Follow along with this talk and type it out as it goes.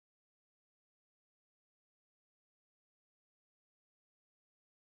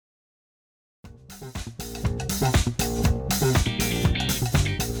Well,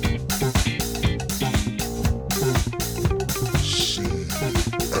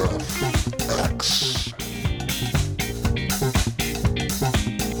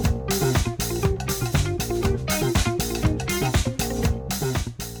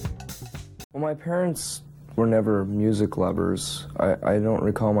 my parents were never music lovers. I don't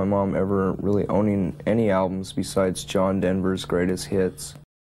recall my mom ever really owning any albums besides John Denver's greatest hits.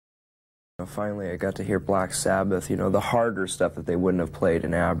 Finally, I got to hear Black Sabbath, the harder stuff that they wouldn't have played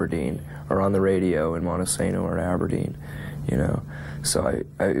in Aberdeen or on the radio in Montesano or Aberdeen, So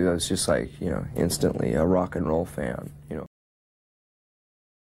I was just like, instantly a rock and roll fan,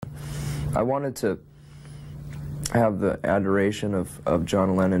 I wanted to have the adoration of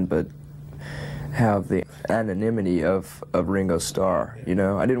John Lennon, but have the anonymity of Ringo Starr, I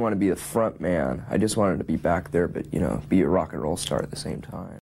didn't want to be the front man. I just wanted to be back there, but, be a rock and roll star at the same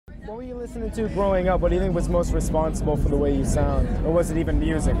time. What were you listening to growing up? What do you think was most responsible for the way you sound? Or was it even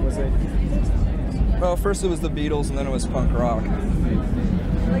music? Was it? Well, first it was the Beatles, and then it was punk rock.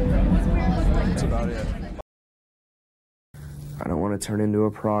 That's about it. I don't want to turn into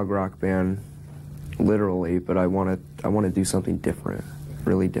a prog rock band, literally, but I want to do something different,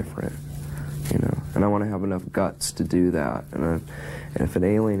 really different. And I want to have enough guts to do that. And if it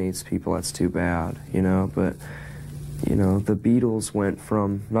alienates people, that's too bad, But, the Beatles went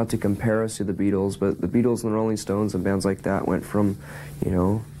from, not to compare us to the Beatles, but the Beatles and the Rolling Stones and bands like that went from, I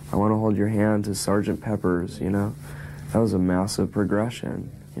Want to Hold Your Hand to Sgt. Pepper's, That was a massive progression,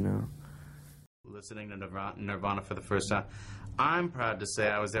 Listening to Nirvana for the first time, I'm proud to say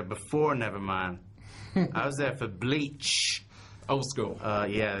I was there before Nevermind. I was there for Bleach. Old school.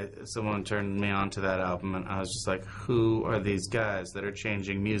 Yeah, someone turned me on to that album, and I was just like, who are these guys that are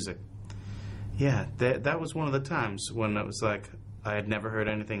changing music? Yeah, that was one of the times when it was like, I had never heard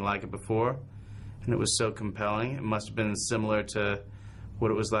anything like it before, and it was so compelling. It must have been similar to what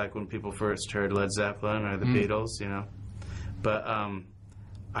it was like when people first heard Led Zeppelin or the Beatles, But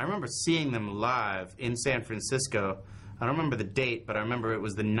I remember seeing them live in San Francisco. I don't remember the date, but I remember it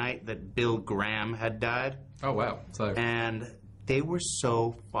was the night that Bill Graham had died. Oh, wow. And they were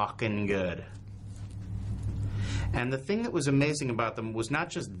so fucking good. And the thing that was amazing about them was not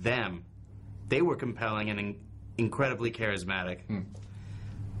just them. They were compelling and incredibly charismatic.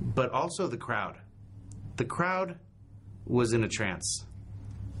 But also the crowd. The crowd was in a trance.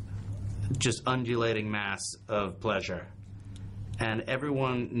 Just undulating mass of pleasure. And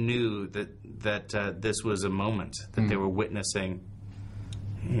everyone knew that this was a moment, that they were witnessing,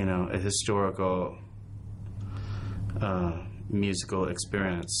 a historical musical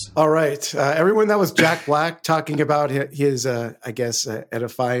experience. All right. Everyone, that was Jack Black talking about his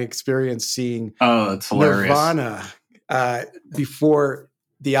edifying experience seeing that's hilarious. Nirvana before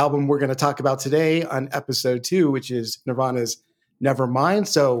the album we're going to talk about today on episode 2, which is Nirvana's Nevermind.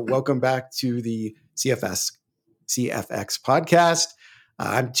 So welcome back to the CFX podcast.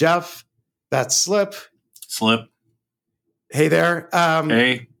 I'm Jeff. That's Slip. Hey there.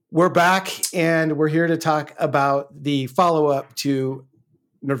 Hey. We're back, and we're here to talk about the follow-up to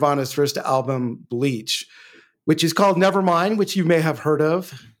Nirvana's first album, Bleach, which is called Nevermind, which you may have heard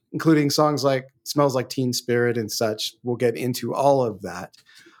of, including songs like Smells Like Teen Spirit and such. We'll get into all of that.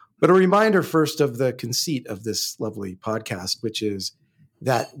 But a reminder first of the conceit of this lovely podcast, which is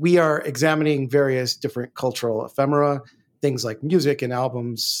that we are examining various different cultural ephemera, things like music and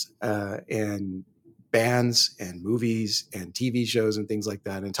albums and bands and movies and TV shows and things like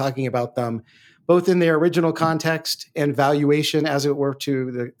that, and talking about them both in their original context and valuation, as it were,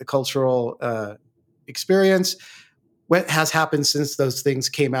 to the cultural experience, what has happened since those things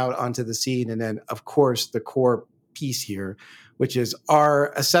came out onto the scene, and then, of course, the core piece here, which is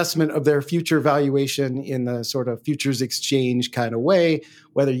our assessment of their future valuation in the sort of futures exchange kind of way,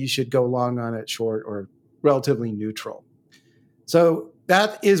 whether you should go long on it, short, or relatively neutral. So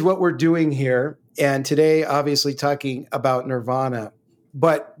that is what we're doing here. And today, obviously, talking about Nirvana.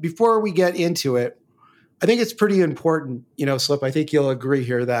 But before we get into it, I think it's pretty important, Slip, I think you'll agree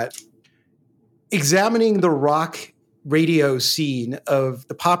here, that examining the rock radio scene of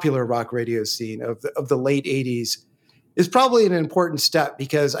the popular rock radio scene of the late 80s is probably an important step,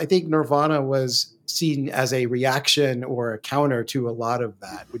 because I think Nirvana was seen as a reaction or a counter to a lot of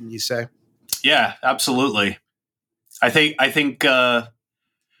that, wouldn't you say? Yeah, absolutely. I think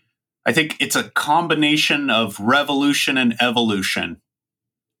it's a combination of revolution and evolution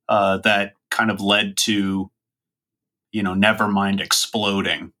that kind of led to, Nevermind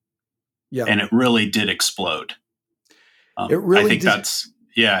exploding. Yeah, and it really did explode. It really I think did.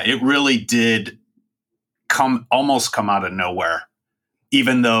 It really did come out of nowhere,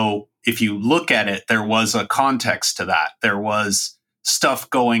 even though if you look at it, there was a context to that. There was stuff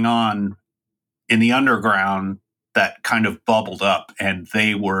going on in the underground that kind of bubbled up, and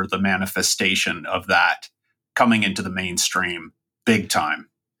they were the manifestation of that coming into the mainstream big time.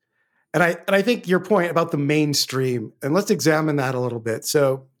 And I think your point about the mainstream, and let's examine that a little bit.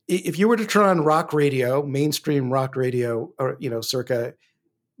 So if you were to turn on rock radio, mainstream rock radio, or, circa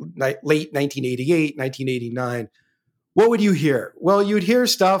late 1988, 1989, what would you hear? Well, you'd hear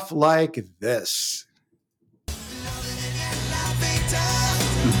stuff like this.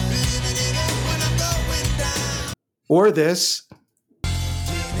 Or this.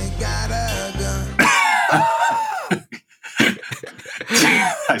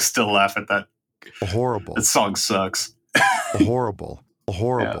 I still laugh at that. Horrible. That song sucks. Horrible.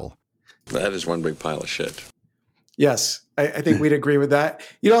 Horrible. Yeah. That is one big pile of shit. Yes, I think we'd agree with that.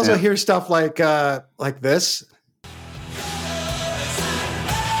 You'd also hear stuff like this.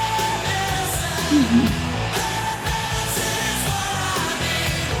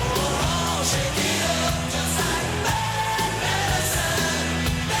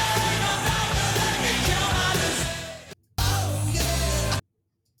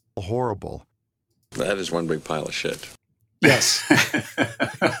 Horrible. That is one big pile of shit. Yes.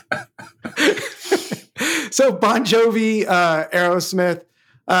 So Bon Jovi, Aerosmith,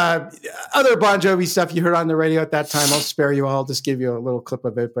 other Bon Jovi stuff you heard on the radio at that time. I'll spare you all. I'll just give you a little clip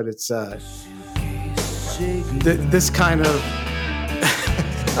of it, but it's this kind of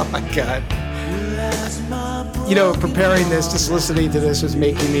oh my God. Preparing this, just listening to this was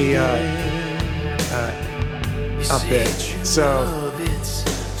making me a bitch. So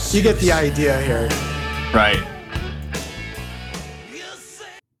you get the idea here. Right.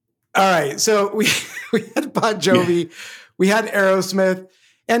 All right. So we had Bon Jovi, we had Aerosmith.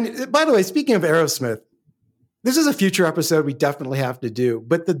 And by the way, speaking of Aerosmith, this is a future episode we definitely have to do.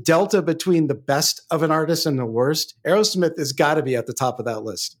 But the delta between the best of an artist and the worst, Aerosmith has got to be at the top of that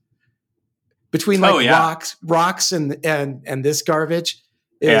list. Between rocks and this garbage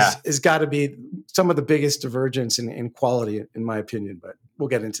is got to be some of the biggest divergence in quality, in my opinion. But we'll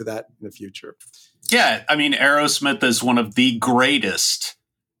get into that in the future. Yeah, I mean, Aerosmith is one of the greatest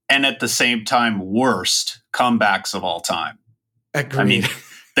and at the same time worst comebacks of all time. Agreed. I mean,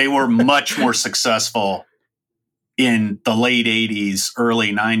 they were much more successful in the late 80s,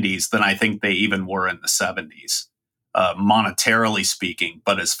 early 90s than I think they even were in the 70s, monetarily speaking.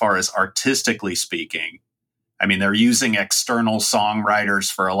 But as far as artistically speaking, I mean, they're using external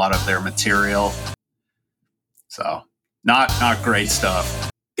songwriters for a lot of their material. So not great stuff.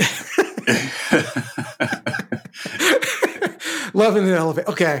 Loving the elevator.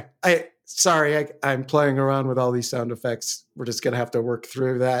 Okay. I'm playing around with all these sound effects. We're just going to have to work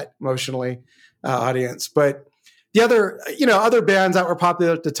through that emotionally, audience. But the other bands that were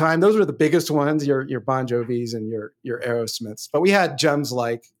popular at the time, those were the biggest ones, your Bon Jovis and your Aerosmiths. But we had gems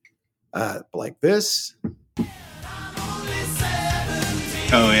like this.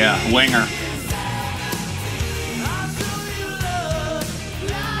 Oh yeah, Winger.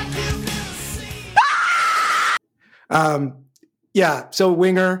 So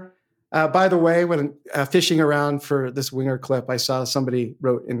Winger. By the way, when fishing around for this Winger clip, I saw somebody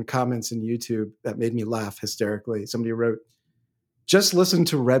wrote in comments in YouTube that made me laugh hysterically. Somebody wrote, "Just listen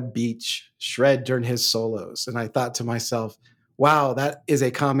to Reb Beach shred during his solos." And I thought to myself, wow, that is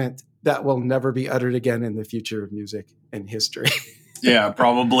a comment that will never be uttered again in the future of music and history. Yeah,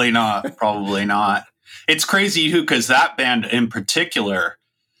 probably not. Probably not. It's crazy too, because that band in particular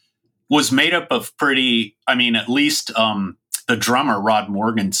was made up of at least the drummer, Rod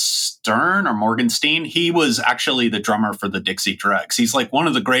Morgenstein, he was actually the drummer for the Dixie Dregs. He's like one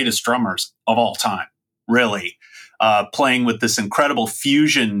of the greatest drummers of all time, really, playing with this incredible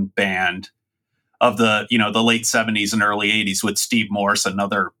fusion band of the late 70s and early 80s with Steve Morse,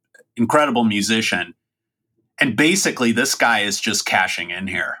 another incredible musician. And basically this guy is just cashing in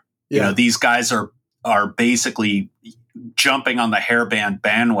here. Yeah. These guys are basically jumping on the hairband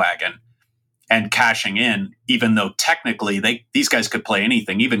bandwagon and cashing in, even though technically these guys could play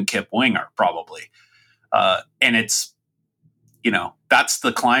anything, even Kip Winger probably. And it's, that's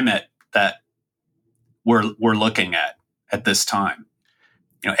the climate that we're looking at this time.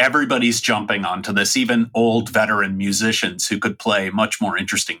 Everybody's jumping onto this, even old veteran musicians who could play much more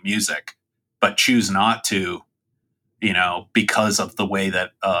interesting music, but choose not to, because of the way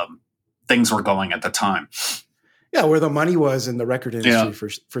that things were going at the time. Yeah, where the money was in the record industry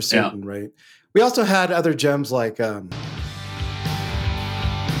for certain, right? We also had other gems like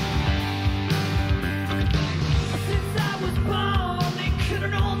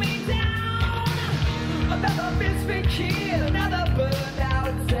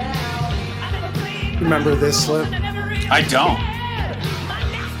Remember this, Slim? I don't.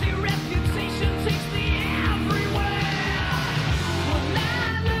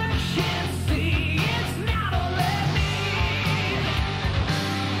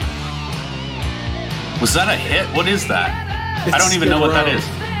 Was that a hit? What is that? I don't even know what that is.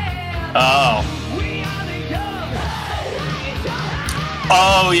 Oh.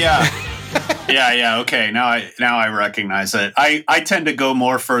 Oh yeah. Yeah. Okay. Now I recognize it. I tend to go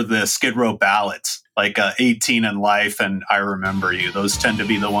more for the Skid Row ballads, like 18 in Life and I Remember You. Those tend to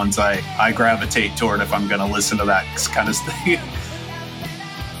be the ones I gravitate toward if I'm going to listen to that kind of thing.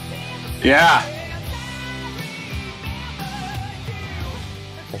 Yeah.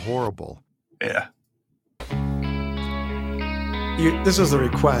 Horrible. Yeah. This was the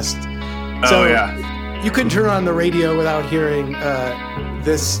request. Oh, yeah. You couldn't turn on the radio without hearing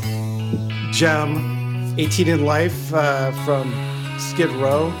this gem, 18 in Life from Skid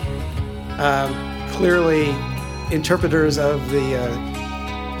Row. Clearly interpreters of the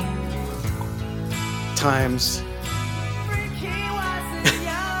times.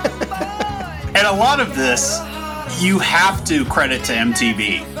 And a lot of this, you have to credit to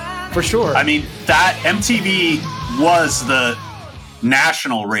MTV. For sure. I mean, that MTV was the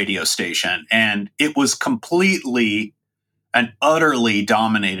national radio station, and it was completely and utterly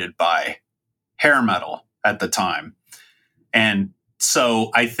dominated by hair metal at the time. And so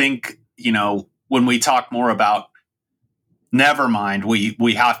I think, when we talk more about Nevermind,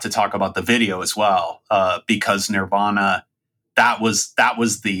 we have to talk about the video as well, because Nirvana, that was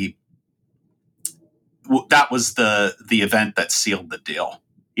the event that sealed the deal.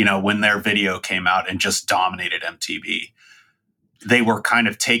 When their video came out and just dominated MTV, they were kind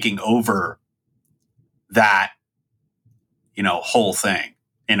of taking over that, whole thing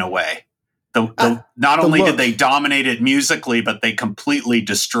in a way. Not only did they dominate it musically, but they completely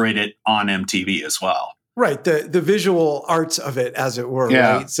destroyed it on MTV as well. Right. The visual arts of it, as it were.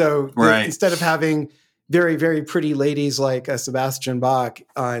 Yeah. Right. So instead of having very, very pretty ladies like Sebastian Bach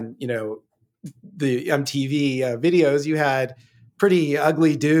on, the MTV videos, you had pretty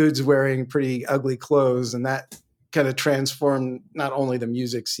ugly dudes wearing pretty ugly clothes, and that kind of transformed not only the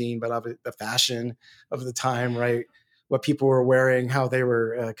music scene, but of the fashion of the time, right? What people were wearing, how they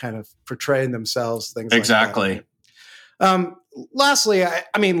were kind of portraying themselves, things exactly. like that. Lastly,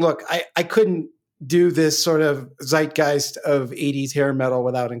 I mean, look, I couldn't do this sort of zeitgeist of 80s hair metal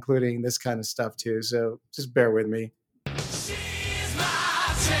without including this kind of stuff too. So just bear with me.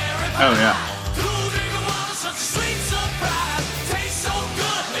 Oh, yeah.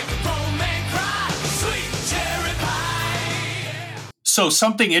 So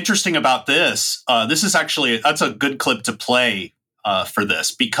something interesting about this, this is actually, that's a good clip to play for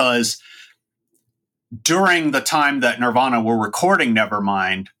this, because during the time that Nirvana were recording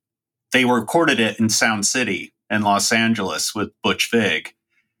Nevermind, they recorded it in Sound City in Los Angeles with Butch Vig.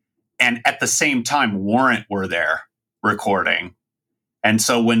 And at the same time, Warrant were there recording. And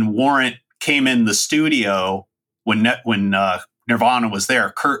so when Warrant came in the studio, when Nirvana was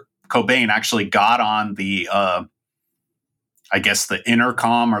there, Kurt Cobain actually got on the I guess the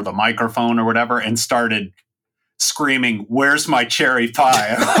intercom or the microphone or whatever, and started screaming, "Where's my cherry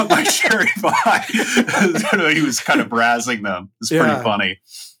pie? I want my cherry pie." He was kind of razzing them. It's pretty funny.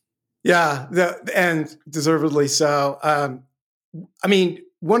 Yeah, and deservedly so. I mean,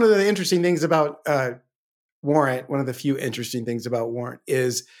 one of the interesting things about Warrant, one of the few interesting things about Warrant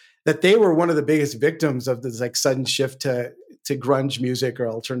is that they were one of the biggest victims of this sudden shift to grunge music or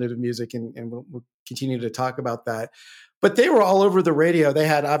alternative music, and we'll continue to talk about that. But they were all over the radio. They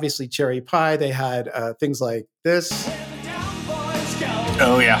had obviously Cherry Pie. They had things like this.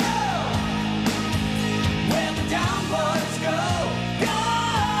 Oh, yeah.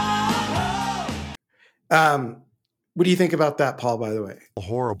 What do you think about that, Paul, by the way?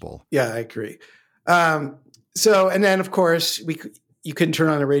 Horrible. Yeah, I agree. So, and then, of course, you couldn't turn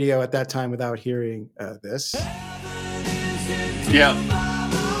on the radio at that time without hearing this. Yeah.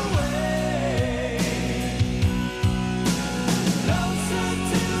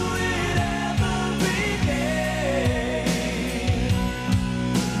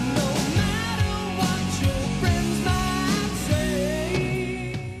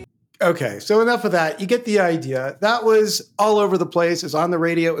 Okay, so enough of that. You get the idea. That was all over the place. It was on the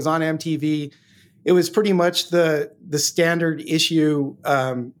radio. It was on MTV. It was pretty much the standard issue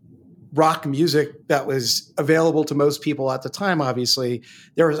rock music that was available to most people at the time, obviously.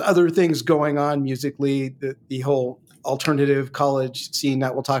 There was other things going on musically, the whole alternative college scene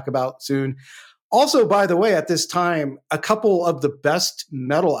that we'll talk about soon. Also, by the way, at this time, a couple of the best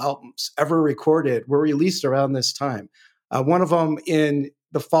metal albums ever recorded were released around this time. One of them in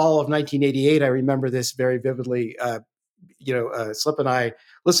the fall of 1988, I remember this very vividly. Slip and I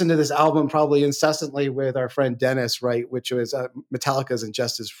listened to this album probably incessantly with our friend Dennis, right, which was Metallica's And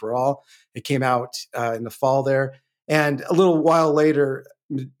Justice for All. It came out in the fall there. And a little while later,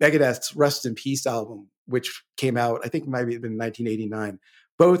 Megadeth's Rest in Peace album, which came out, I think it might have been 1989.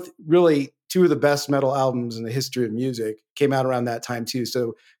 Both really two of the best metal albums in the history of music came out around that time too.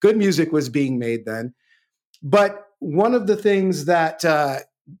 So good music was being made then. But one of the things that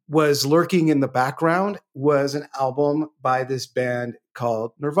was lurking in the background was an album by this band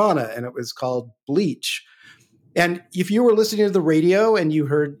called Nirvana, and it was called Bleach. And if you were listening to the radio and you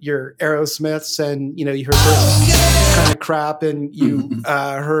heard your Aerosmiths and, you heard this kind of crap and you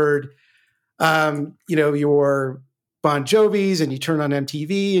heard, your Bon Jovis and you turned on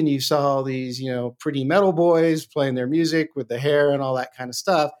MTV and you saw all these, pretty metal boys playing their music with the hair and all that kind of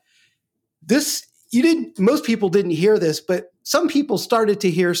stuff. Most people didn't hear this, but some people started to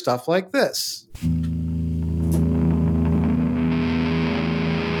hear stuff like this.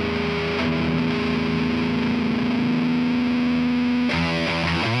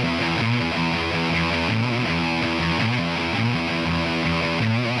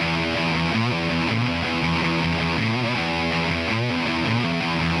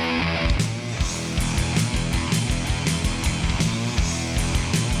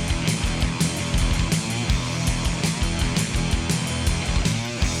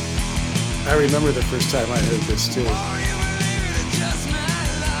 I remember the first time I heard this too.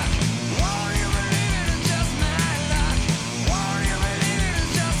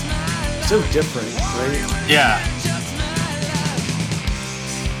 So different, right? Yeah.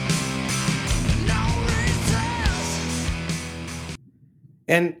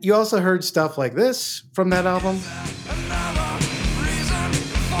 And you also heard stuff like this from that album.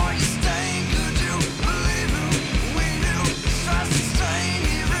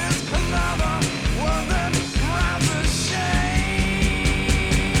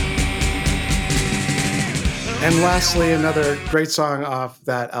 And lastly, another great song off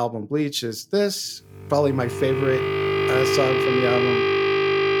that album, Bleach, is this. Probably my favorite song from the album.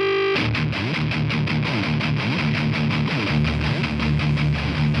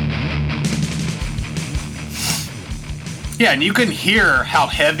 Yeah, and you can hear how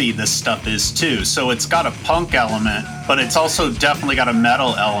heavy this stuff is too. So it's got a punk element, but it's also definitely got a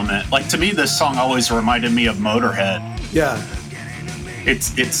metal element. Like, to me, this song always reminded me of Motorhead. Yeah.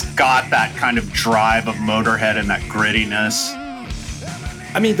 It's got that kind of drive of Motorhead and that grittiness.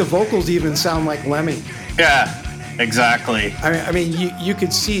 I mean, the vocals even sound like Lemmy. Yeah, exactly. I mean, you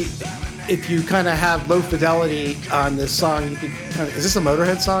could see if you kind of have low fidelity on this song, you could is this a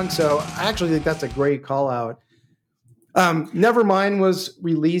Motorhead song? So I actually think that's a great call out. Nevermind was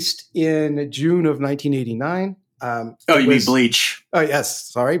released in June of 1989. You mean Bleach? Oh,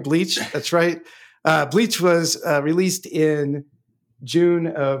 yes. Sorry, Bleach. That's right. Bleach was released in June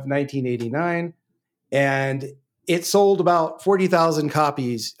of 1989, and it sold about 40,000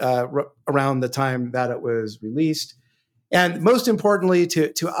 copies around the time that it was released. And most importantly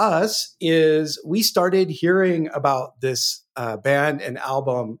to us is we started hearing about this band and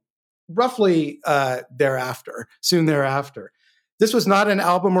album roughly soon thereafter. This was not an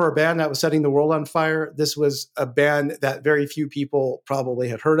album or a band that was setting the world on fire. This was a band that very few people probably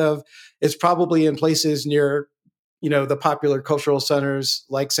had heard of. It's probably in places near the popular cultural centers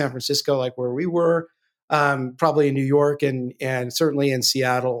like San Francisco, like where we were, probably in New York and certainly in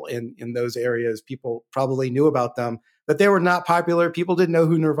Seattle, in those areas, people probably knew about them, but they were not popular. People didn't know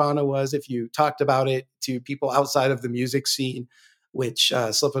who Nirvana was. If you talked about it to people outside of the music scene, which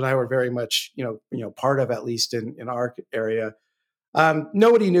Slip and I were very much, part of, at least in our area,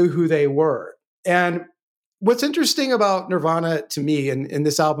 nobody knew who they were. And what's interesting about Nirvana to me, and in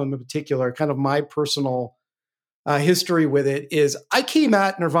this album in particular, kind of my personal history with it, is I came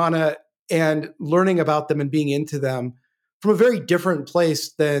at Nirvana and learning about them and being into them from a very different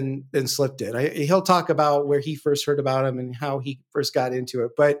place than Slip did. He'll talk about where he first heard about them and how he first got into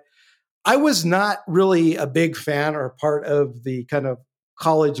it. But I was not really a big fan or part of the kind of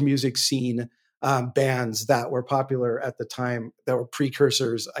college music scene bands that were popular at the time, that were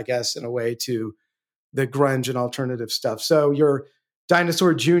precursors, I guess, in a way, to the grunge and alternative stuff. So your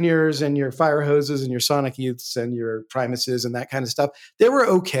Dinosaur Juniors and your Fire Hoses and your Sonic Youths and your Primuses and that kind of stuff, they were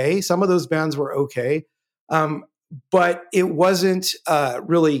okay. Some of those bands were okay. But it wasn't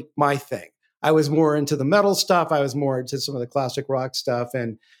really my thing. I was more into the metal stuff. I was more into some of the classic rock stuff.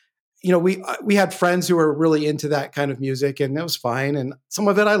 And, we had friends who were really into that kind of music, and that was fine. And some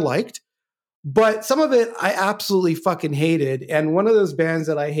of it I liked, but some of it I absolutely fucking hated. And one of those bands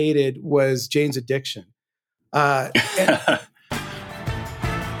that I hated was Jane's Addiction.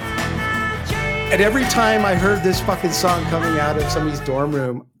 And every time I heard this fucking song coming out of somebody's dorm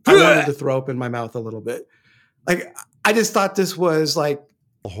room, I wanted to throw up in my mouth a little bit. Like, I just thought this was like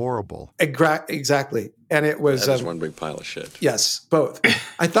horrible. Exactly. And it was That is one big pile of shit. Yes, both.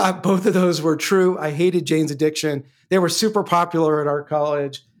 I thought both of those were true. I hated Jane's Addiction. They were super popular at our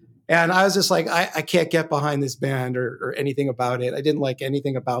college. And I was just like, I can't get behind this band or anything about it. I didn't like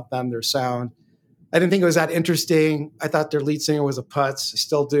anything about them, their sound. I didn't think it was that interesting. I thought their lead singer was a putz. I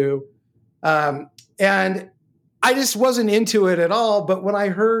still do. And I just wasn't into it at all. But when I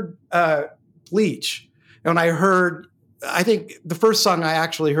heard Bleach, and I think the first song I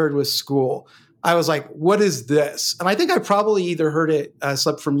actually heard was School. I was like, what is this? And I think I probably either heard it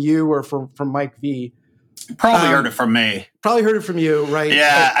from you or from Mike V. Probably heard it from me. Probably heard it from you, right?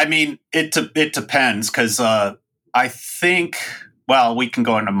 Yeah, I mean, it depends because I think, well, we can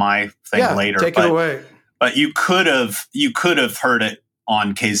go into my thing later. Take it away. But you could have heard it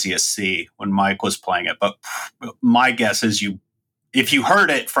on KZSC when Mike was playing it. But my guess is if you heard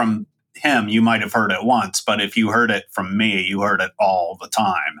it from him, you might have heard it once. But if you heard it from me, you heard it all the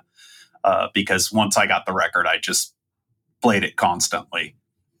time. Because once I got the record, I just played it constantly.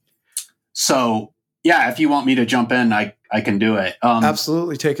 So, yeah, if you want me to jump in, I can do it.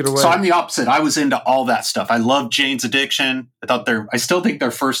 Absolutely, take it away. So I'm the opposite. I was into all that stuff. I love Jane's Addiction. I still think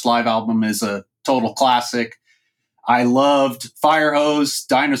their first live album is a total classic. I loved Firehose,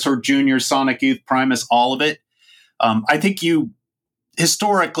 Dinosaur Jr., Sonic Youth, Primus, all of it. I think you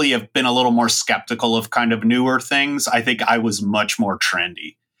historically have been a little more skeptical of kind of newer things. I think I was much more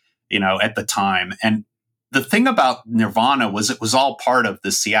trendy, at the time. And the thing about Nirvana was it was all part of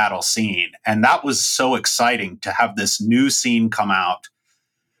the Seattle scene. And that was so exciting to have this new scene come out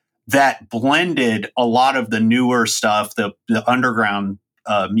that blended a lot of the newer stuff, the underground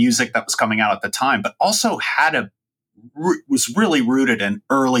music that was coming out at the time, but also was really rooted in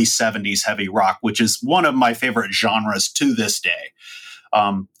early 70s heavy rock, which is one of my favorite genres to this day.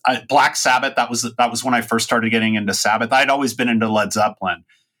 Black Sabbath, that was when I first started getting into Sabbath. I'd always been into Led Zeppelin.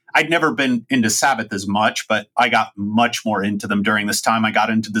 I'd never been into Sabbath as much, but I got much more into them during this time. I got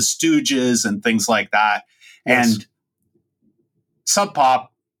into the Stooges and things like that. Yes. And Sub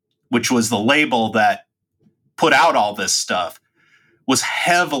Pop, which was the label that put out all this stuff, was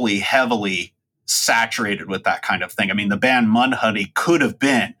heavily, heavily saturated with that kind of thing. I mean, the band Mudhoney could have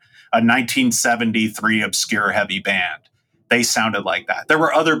been a 1973 obscure heavy band. They sounded like that. There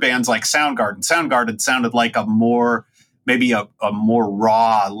were other bands like Soundgarden. Soundgarden sounded like maybe a more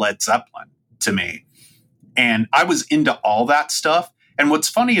raw Led Zeppelin to me. And I was into all that stuff. And what's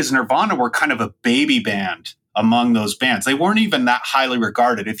funny is Nirvana were kind of a baby band among those bands. They weren't even that highly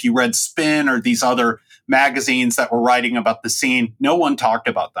regarded. If you read Spin or these other magazines that were writing about the scene, no one talked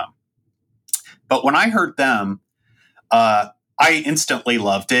about them. But when I heard them, I instantly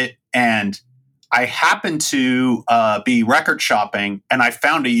loved it. And I happened to be record shopping, and I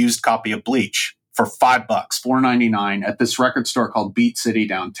found a used copy of Bleach for $5, $4.99 at this record store called Beat City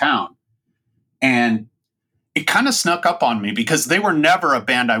downtown. And it kind of snuck up on me because they were never a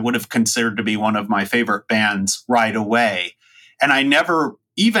band I would have considered to be one of my favorite bands right away. And I never,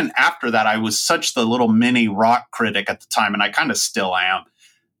 even after that, I was such the little mini rock critic at the time, and I kind of still am.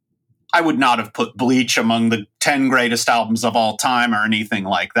 I would not have put Bleach among the 10 greatest albums of all time or anything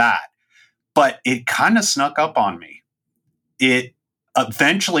like that. But it kind of snuck up on me.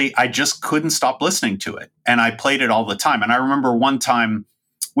 Eventually, I just couldn't stop listening to it. And I played it all the time. And I remember one time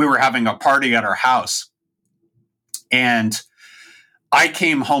we were having a party at our house. And I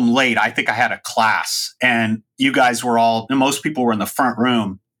came home late. I think I had a class. And you guys were most people were in the front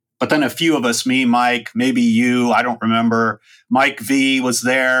room. But then a few of us, me, Mike, maybe you, I don't remember. Mike V was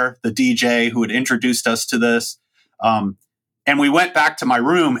there, the DJ who had introduced us to this. And we went back to my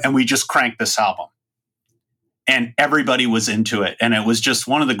room and we just cranked this album. And everybody was into it. And it was just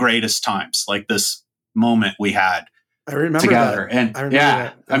one of the greatest times, like this moment we had together. That. And I remember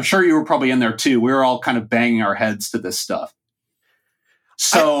that. I'm sure you were probably in there too. We were all kind of banging our heads to this stuff.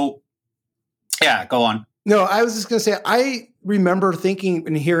 So, go on. No, I was just going to say, I remember thinking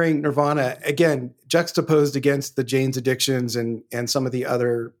and hearing Nirvana, again, juxtaposed against the Jane's Addictions and some of the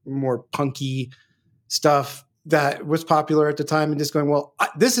other more punky stuff that was popular at the time, and just going, well,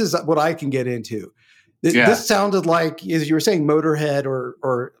 this is what I can get into. This sounded like, as you were saying, Motorhead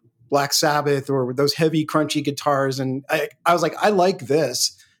or Black Sabbath or those heavy, crunchy guitars. And I was like, I like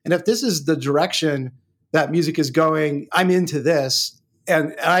this. And if this is the direction that music is going, I'm into this.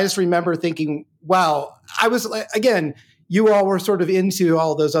 And I just remember thinking, wow, I was like, again, you all were sort of into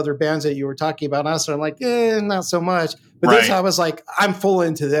all those other bands that you were talking about. And I'm like, not so much. But right. This, I was like, I'm full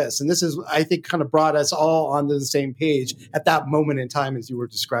into this. And this is, I think, kind of brought us all onto the same page at that moment in time as you were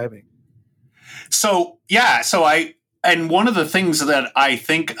describing. So and one of the things that I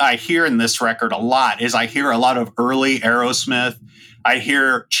think I hear in this record a lot is I hear a lot of early Aerosmith. I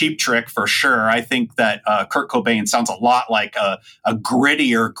hear Cheap Trick for sure. I think that Kurt Cobain sounds a lot like a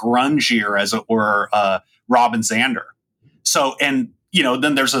grittier, grungier, as it were, Robin Zander. So, and,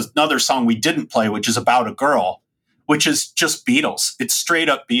 then there's another song we didn't play, which is About a Girl, which is just Beatles. It's straight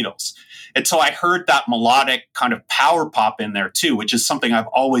up Beatles. And so I heard that melodic kind of power pop in there too, which is something I've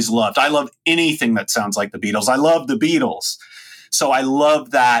always loved. I love anything that sounds like the Beatles. I love the Beatles. So I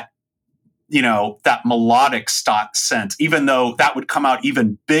love that, that melodic stock sense, even though that would come out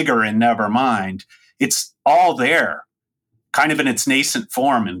even bigger in Nevermind. It's all there, kind of in its nascent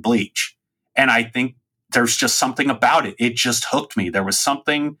form in Bleach. And I think there's just something about it. It just hooked me. There was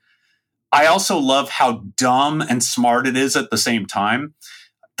something. I also love how dumb and smart it is at the same time.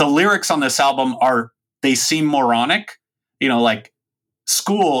 The lyrics on this album they seem moronic. Like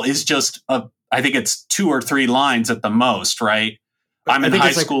school is just I think it's 2 or 3 lines at the most, right? I'm in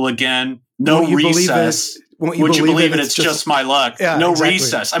high school again. No recess. Would you believe it? It's just my luck. Yeah, no exactly.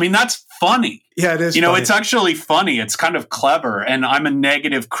 Recess. I mean, that's funny. Yeah, it is. Funny. It's actually funny. It's kind of clever. And I'm a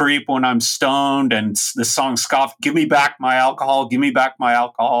negative creep when I'm stoned. And the song scoff, give me back my alcohol. Give me back my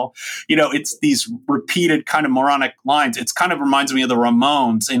alcohol. It's these repeated kind of moronic lines. It's kind of reminds me of the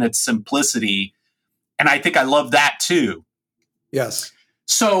Ramones in its simplicity. And I think I love that too. Yes.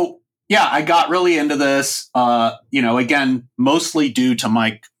 So yeah, I got really into this, again, mostly due to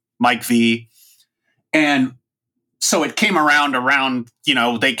Mike V. And so it came around,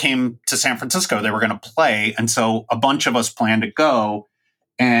 they came to San Francisco, they were going to play. And so a bunch of us planned to go.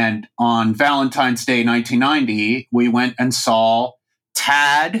 And on Valentine's Day, 1990, we went and saw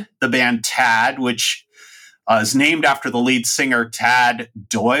Tad, the band Tad, which is named after the lead singer, Tad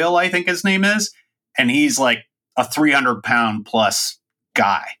Doyle, I think his name is. And he's like a 300-pound plus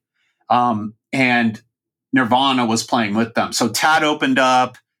guy. And Nirvana was playing with them. So Tad opened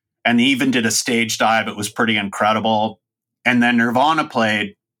up. And he even did a stage dive. It was pretty incredible. And then Nirvana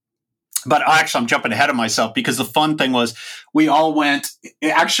played. But actually, I'm jumping ahead of myself because the fun thing was we all went.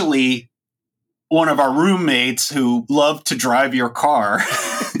 Actually, one of our roommates who loved to drive your car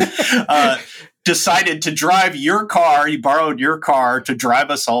decided to drive your car. He borrowed your car to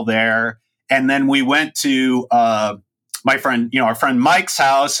drive us all there. And then we went to my friend, our friend Mike's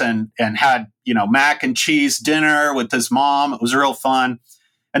house and had, mac and cheese dinner with his mom. It was real fun.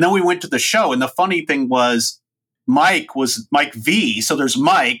 And then we went to the show. And the funny thing was Mike V. So there's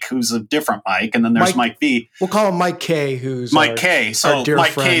Mike, who's a different Mike. And then there's Mike V. We'll call him Mike K, who's Mike K. So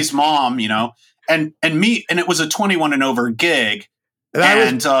Mike friend. K's mom, and me. And it was a 21 and over gig.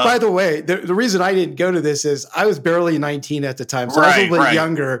 And by the way, the reason I didn't go to this is I was barely 19 at the time. So I was a little bit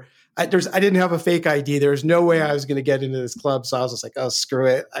younger. I didn't have a fake ID. There was no way I was going to get into this club. So I was just like, oh, screw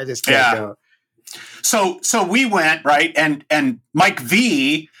it. I just can't go. So we went, right, and Mike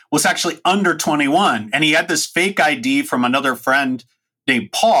V was actually under 21, and he had this fake ID from another friend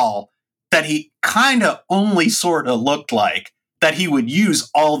named Paul that he kind of only sort of looked like, that he would use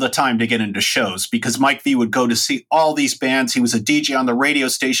all the time to get into shows, because Mike V would go to see all these bands. He was a DJ on the radio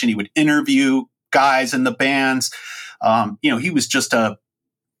station. He would interview guys in the bands. He was just a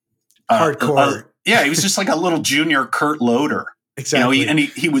hardcore. He was just like a little junior Kurt Loder. Exactly.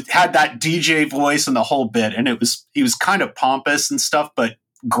 He had that DJ voice and the whole bit, and he was kind of pompous and stuff, but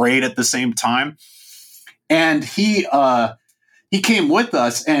great at the same time. And he came with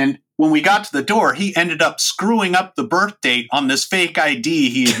us, and when we got to the door, he ended up screwing up the birth date on this fake ID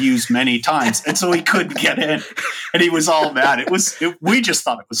he had used many times, and so he couldn't get in, and he was all mad. We just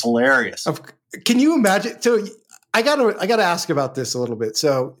thought it was hilarious. Can you imagine? So I gotta ask about this a little bit.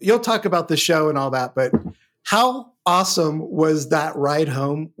 So you'll talk about the show and all that, but how awesome was that ride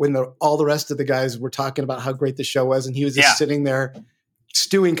home when all the rest of the guys were talking about how great the show was, and he was just sitting there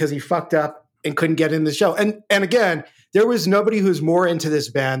stewing because he fucked up and couldn't get in the show. And again, there was nobody who's more into this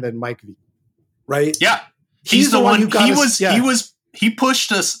band than Mike V, right? Yeah, he's the one who got us. He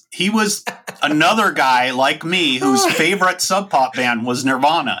pushed us. He was another guy like me whose favorite Sub Pop band was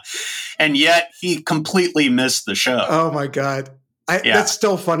Nirvana, and yet he completely missed the show. Oh my God, that's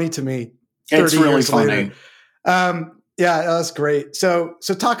still funny to me. It's really funny. That's great. So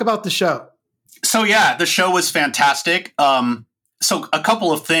talk about the show. So the show was fantastic. So a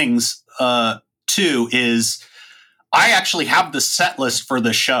couple of things too is I actually have the set list for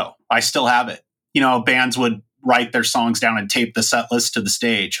the show. I still have it. Bands would write their songs down and tape the set list to the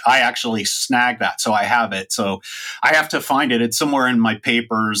stage. I actually snagged that, so I have it. So I have to find it. It's somewhere in my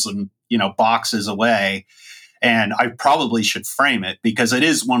papers and boxes away. And I probably should frame it because it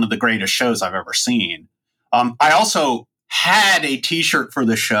is one of the greatest shows I've ever seen. I also had a t-shirt for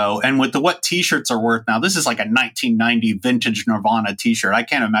the show, and with what t-shirts are worth now, this is like a 1990 vintage Nirvana t-shirt. I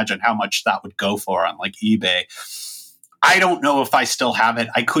can't imagine how much that would go for on like eBay. I don't know if I still have it.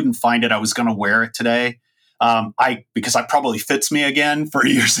 I couldn't find it. I was going to wear it today. Because it probably fits me again. For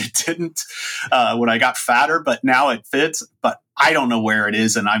years it didn't when I got fatter, but now it fits. But I don't know where it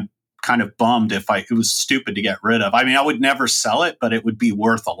is, and I'm kind of bummed it was stupid to get rid of. I mean, I would never sell it, but it would be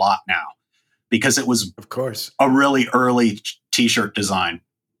worth a lot now because it was, of course, a really early t-shirt design.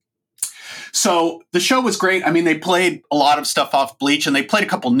 So the show was great. I mean, they played a lot of stuff off Bleach, and they played a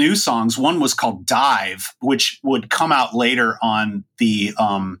couple new songs. One was called Dive, which would come out later on the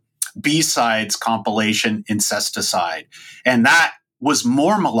B-sides compilation Incesticide. And that was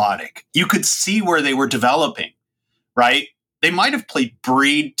more melodic. You could see where they were developing, right? They might have played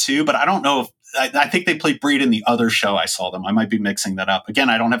Breed too, but I don't know if, I think they played Breed in the other show I saw them. I might be mixing that up. Again,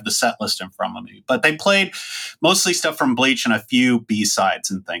 I don't have the set list in front of me, but they played mostly stuff from Bleach and a few B-sides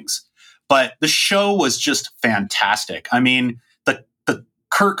and things. But the show was just fantastic. I mean, the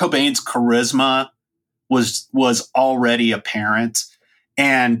Kurt Cobain's charisma was already apparent,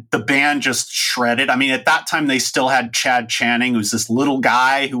 and the band just shredded. I mean, at that time, they still had Chad Channing, who's this little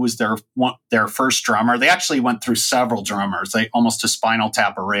guy who was their first drummer. They actually went through several drummers, almost a Spinal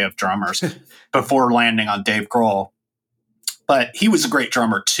Tap array of drummers before landing on Dave Grohl. But he was a great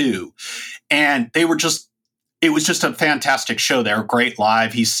drummer too. And it was just a fantastic show. They were great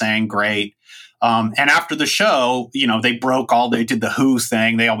live. He sang great. And after the show, they did the Who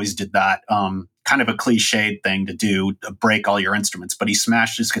thing. They always did that. Kind of a cliched thing to do, to break all your instruments, but he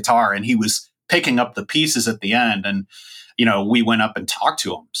smashed his guitar and he was picking up the pieces at the end. And, we went up and talked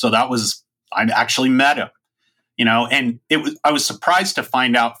to him. So I actually met him, and I was surprised to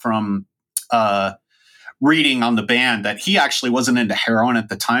find out from, reading on the band that he actually wasn't into heroin at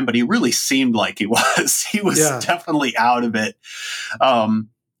the time, but he really seemed like he was. He was definitely out of it. And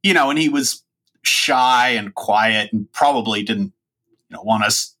he was shy and quiet and probably didn't, want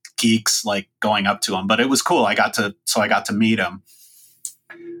us geeks like going up to him, but it was cool. I got to meet him.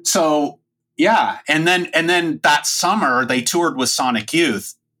 So yeah. And then that summer they toured with Sonic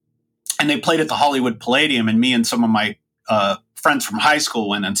Youth and they played at the Hollywood Palladium, and me and some of my friends from high school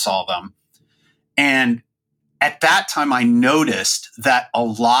went and saw them. And at that time I noticed that a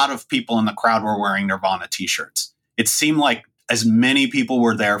lot of people in the crowd were wearing Nirvana t-shirts. It seemed like as many people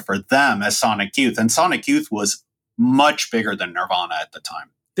were there for them as Sonic Youth, and Sonic Youth was much bigger than Nirvana at the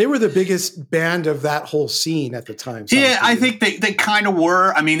time. They were the biggest band of that whole scene at the time. Yeah, I think they kind of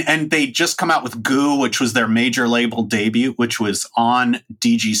were. I mean, and they just come out with Goo, which was their major label debut, which was on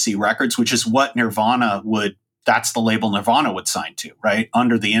DGC Records, which is what that's the label Nirvana would sign to, right?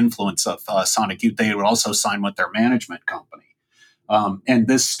 Under the influence of Sonic Youth, they would also sign with their management company. And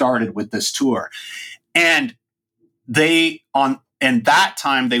this started with this tour. And and that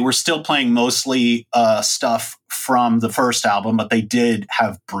time they were still playing mostly stuff from the first album, but they did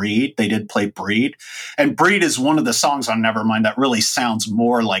have Breed. They did play Breed. And Breed is one of the songs on Nevermind that really sounds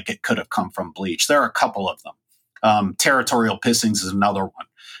more like it could have come from Bleach. There are a couple of them. Territorial Pissings is another one,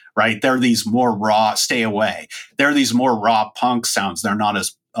 right? They're these more raw, Stay Away. They're these more raw punk sounds. They're not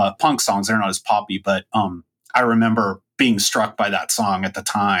as punk songs. They're not as poppy, but I remember being struck by that song at the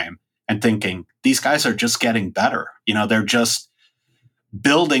time and thinking, these guys are just getting better. They're just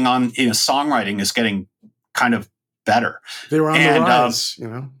building on, songwriting is getting kind of better. They were on the rise,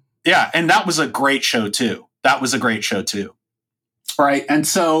 Yeah. And that was a great show too. Right. And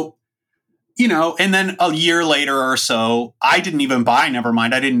so, and then a year later or so, I didn't even buy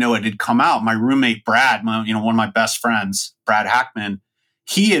Nevermind. I didn't know it had come out. My roommate, Brad, one of my best friends, Brad Hackman,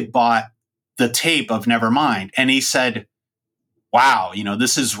 he had bought the tape of Nevermind and he said, wow,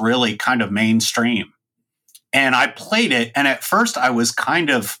 this is really kind of mainstream. And I played it. And at first I was kind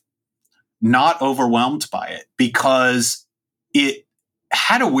of not overwhelmed by it because it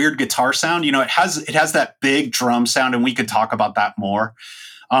had a weird guitar sound. It has that big drum sound, and we could talk about that more.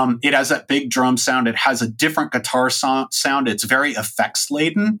 It has that big drum sound. It has a different guitar sound. It's very effects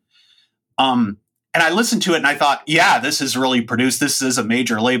laden. And I listened to it and I thought, yeah, this is really produced. This is a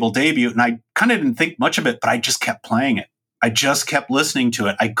major label debut. And I kind of didn't think much of it, but I just kept playing it. I just kept listening to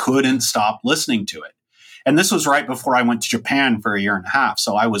it. I couldn't stop listening to it. And this was right before I went to Japan for a year and a half.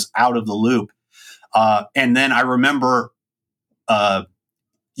 So I was out of the loop. And then I remember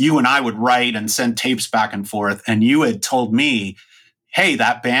you and I would write and send tapes back and forth. And you had told me, hey,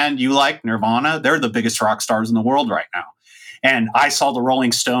 that band you like, Nirvana, they're the biggest rock stars in the world right now. And I saw the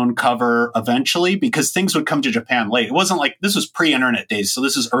Rolling Stone cover eventually because things would come to Japan late. It wasn't like this was pre-internet days. So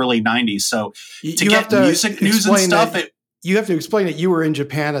this is early 90s. So to get music news and stuff, you have to explain that you were in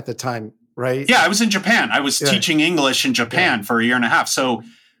Japan at the time right? Yeah, I was in Japan. I was teaching English in Japan for a year and a half. So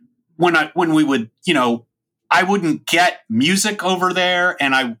when we would, I wouldn't get music over there,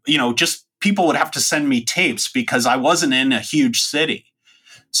 and just people would have to send me tapes because I wasn't in a huge city.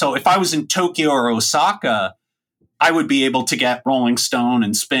 So if I was in Tokyo or Osaka, I would be able to get Rolling Stone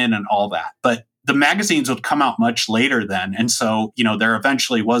and Spin and all that. But the magazines would come out much later then. And so, there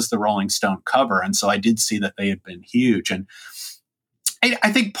eventually was the Rolling Stone cover. And so I did see that they had been huge. And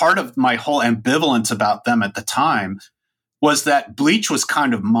I think part of my whole ambivalence about them at the time was that Bleach was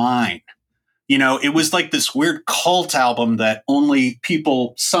kind of mine. It was like this weird cult album that only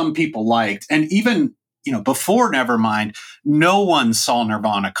some people liked. And even, before Nevermind, no one saw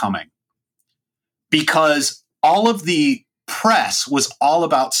Nirvana coming because all of the press was all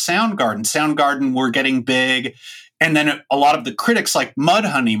about Soundgarden. Soundgarden were getting big. And then a lot of the critics like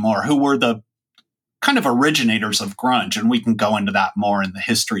Mudhoney Moore, who were the kind of originators of grunge. And we can go into that more in the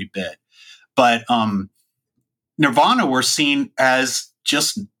history bit. But Nirvana were seen as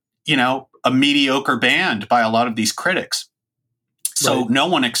just, a mediocre band by a lot of these critics. So no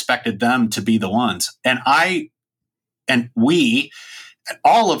one expected them to be the ones. And we,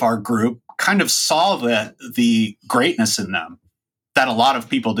 all of our group, kind of saw the greatness in them that a lot of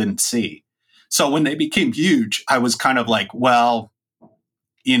people didn't see. So when they became huge, I was kind of like, well,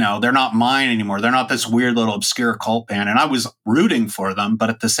 they're not mine anymore. They're not this weird little obscure cult band. And I was rooting for them,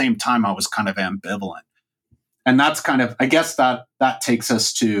 but at the same time, I was kind of ambivalent. And that's kind of, I guess that takes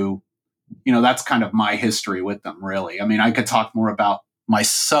us to, that's kind of my history with them, really. I mean, I could talk more about my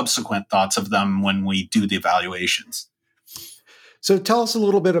subsequent thoughts of them when we do the evaluations. So tell us a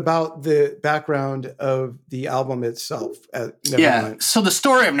little bit about the background of the album itself. So the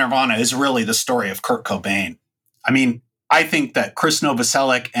story of Nirvana is really the story of Kurt Cobain. I mean, I think that Chris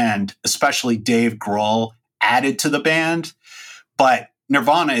Novoselic and especially Dave Grohl added to the band, but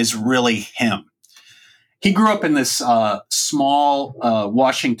Nirvana is really him. He grew up in this small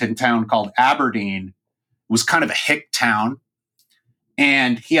Washington town called Aberdeen. It was kind of a hick town,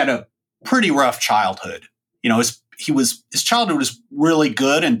 and he had a pretty rough childhood. His childhood was really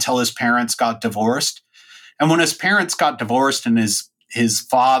good until his parents got divorced. And when his parents got divorced and his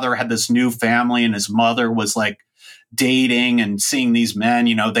father had this new family and his mother was like dating and seeing these men,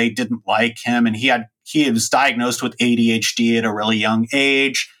 they didn't like him. And he was diagnosed with ADHD at a really young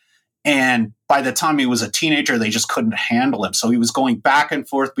age. And by the time he was a teenager, they just couldn't handle him. So he was going back and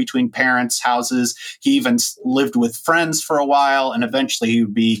forth between parents' houses. He even lived with friends for a while, and eventually he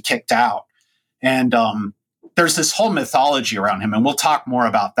would be kicked out. And there's this whole mythology around him, and we'll talk more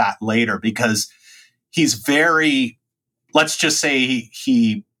about that later because he's very, let's just say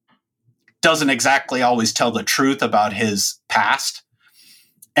he doesn't exactly always tell the truth about his past.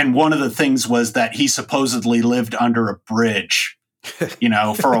 And one of the things was that he supposedly lived under a bridge,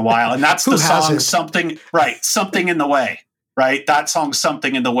 for a while. And that's the song, Something in the Way, right? That song,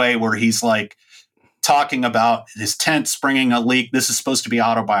 Something in the Way, where he's like talking about his tent springing a leak. This is supposed to be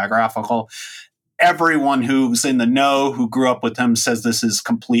autobiographical. Everyone who's in the know, who grew up with him, says this is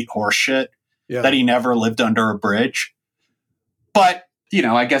complete horseshit, that he never lived under a bridge. But,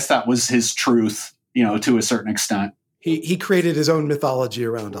 I guess that was his truth, to a certain extent. He created his own mythology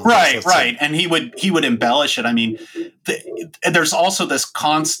around all this. Right. And he would embellish it. I mean, there's also this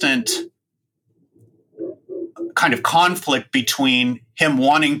constant kind of conflict between him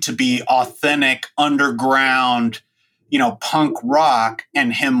wanting to be authentic, underground, punk rock,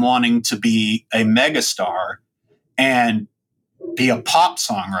 and him wanting to be a megastar and be a pop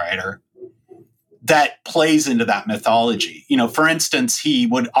songwriter that plays into that mythology. For instance, he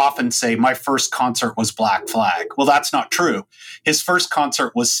would often say, my first concert was Black Flag. Well, that's not true. His first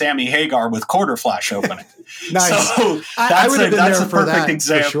concert was Sammy Hagar with Quarter Flash opening. Nice. So that's a perfect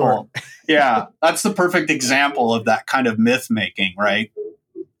example. Sure. Yeah, that's the perfect example of that kind of myth making, right?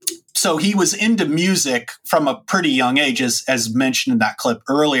 So he was into music from a pretty young age, as mentioned in that clip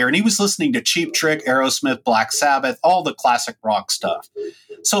earlier. And he was listening to Cheap Trick, Aerosmith, Black Sabbath, all the classic rock stuff.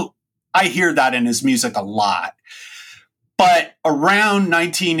 So I hear that in his music a lot. But around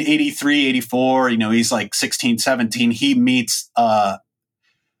 1983, 84, he's like 16, 17, he meets the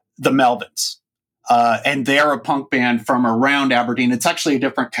Melvins. And they're a punk band from around Aberdeen. It's actually a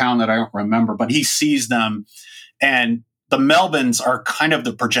different town that I don't remember, but he sees them. And the Melvins are kind of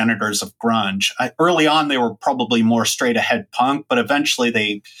the progenitors of grunge. Early on, they were probably more straight ahead punk, but eventually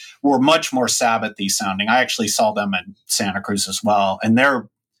they were much more Sabbath-y sounding. I actually saw them in Santa Cruz as well. And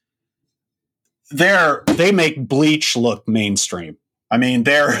they make Bleach look mainstream. I mean,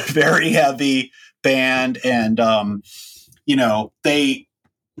 they're a very heavy band, and they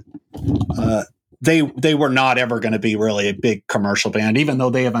they were not ever going to be really a big commercial band, even though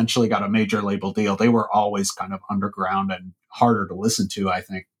they eventually got a major label deal. They were always kind of underground and harder to listen to, I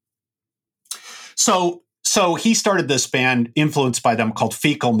think. So he started this band influenced by them called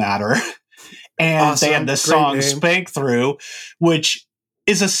Fecal Matter. And Awesome. they had the Great song name. Spank Through, which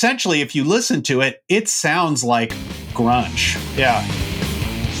is essentially, if you listen to it, it sounds like grunge. Yeah.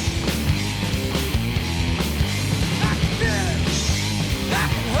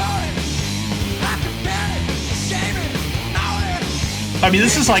 I mean,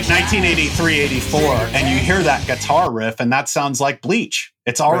 this is like 1983, 84, and you hear that guitar riff, and that sounds like Bleach.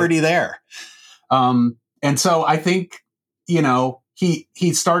 It's already there. And so I think, you know,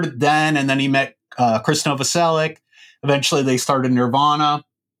 he started then, and then he met Chris Novoselic. Eventually, they started Nirvana,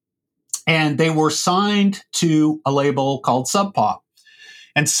 and they were signed to a label called Sub Pop.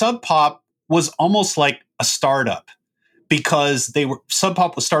 And Sub Pop was almost like a startup because Sub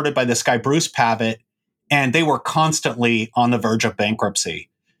Pop was started by this guy, Bruce Pavitt, and they were constantly on the verge of bankruptcy.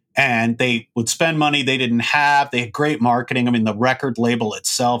 And they would spend money they didn't have. They had great marketing. I mean, the record label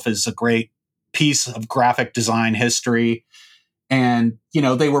itself is a great piece of graphic design history. And, you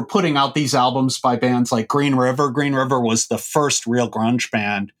know, they were putting out these albums by bands like Green River. Green River was the first real grunge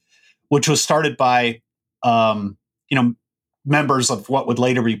band, which was started by, you know, members of what would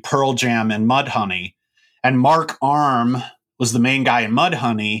later be Pearl Jam and Mudhoney. And Mark Arm was the main guy in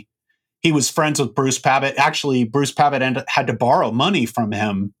Mudhoney. He was friends with Bruce Pavitt. Actually, Bruce Pavitt had to borrow money from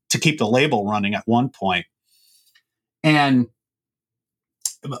him to keep the label running at one point. And,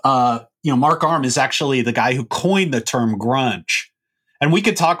 you know, Mark Arm is actually the guy who coined the term grunge. And we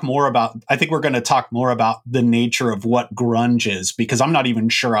could talk more about, I think we're going to talk more about the nature of what grunge is, because I'm not even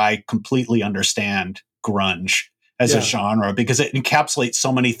sure I completely understand grunge as a genre, because it encapsulates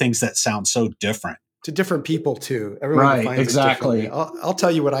so many things that sound so different. To different people too. Everyone Right, defines exactly. it differently. I'll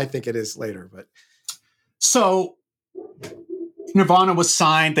tell you what I think it is later, but so Nirvana was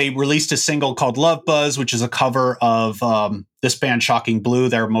signed. They released a single called Love Buzz, which is a cover of this band Shocking Blue.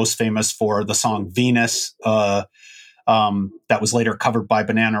 They're most famous for the song Venus, that was later covered by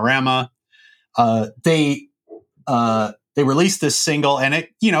Bananarama. They released this single, and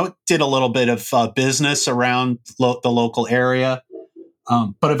it, you know, did a little bit of business around the local area.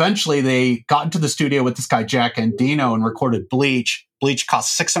 But eventually they got into the studio with this guy, Jack Endino, and recorded Bleach. Bleach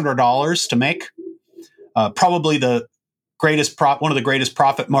cost $600 to make. Probably the greatest one of the greatest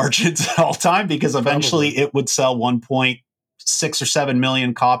profit margins of all time, because eventually it would sell 1.6 or 7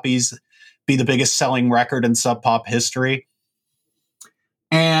 million copies, be the biggest selling record in Sub Pop history.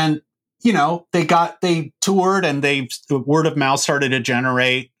 And, you know, they toured, and word of mouth started to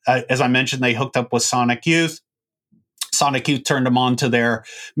generate. As I mentioned, they hooked up with Sonic Youth. Sonic Youth turned them on to their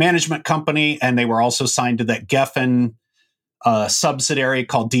management company, and they were also signed to that Geffen subsidiary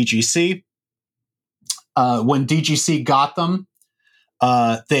called DGC. When DGC got them,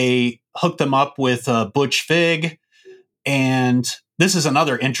 they hooked them up with Butch Vig. And this is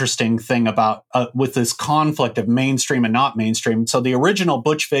another interesting thing about with this conflict of mainstream and not mainstream. So the original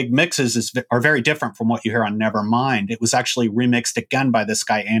Butch Vig mixes are very different from what you hear on Nevermind. It was actually remixed again by this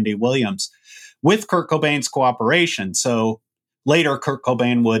guy, Andy Williams, with Kurt Cobain's cooperation. So later, Kurt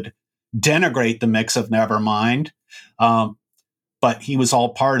Cobain would denigrate the mix of Nevermind, but he was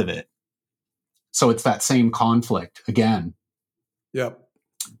all part of it. So it's that same conflict again. Yep.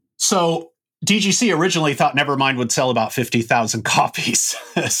 So DGC originally thought Nevermind would sell about 50,000 copies.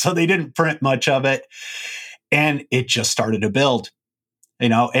 So they didn't print much of it. And it just started to build, you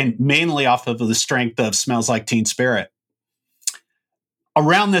know, and mainly off of the strength of Smells Like Teen Spirit.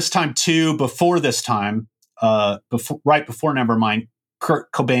 Around this time, too, before this time, right before Nevermind,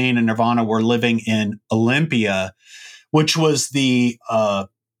 Kurt Cobain and Nirvana were living in Olympia, which was the, had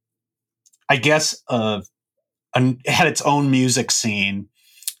its own music scene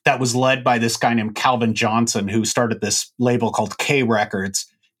that was led by this guy named Calvin Johnson, who started this label called K Records.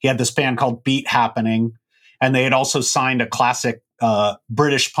 He had this band called Beat Happening, and they had also signed a classic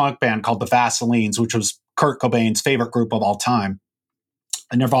British punk band called the Vaselines, which was Kurt Cobain's favorite group of all time.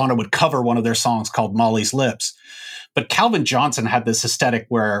 And Nirvana would cover one of their songs called Molly's Lips. But Calvin Johnson had this aesthetic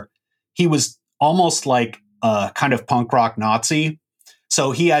where he was almost like a kind of punk rock Nazi.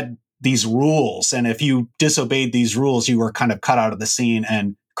 So he had these rules, and if you disobeyed these rules, you were kind of cut out of the scene.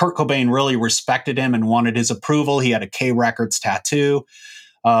 And Kurt Cobain really respected him and wanted his approval. He had a K Records tattoo.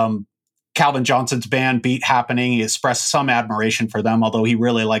 Calvin Johnson's band, Beat Happening, he expressed some admiration for them, although he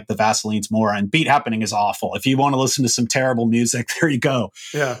really liked the Vaselines more. And Beat Happening is awful. If you want to listen to some terrible music, there you go.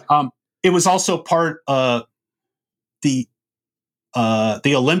 Yeah. It was also part of the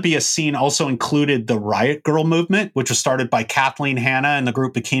the Olympia scene also included the Riot Girl movement, which was started by Kathleen Hanna and the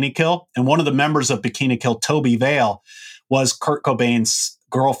group Bikini Kill. And one of the members of Bikini Kill, Toby Vale, was Kurt Cobain's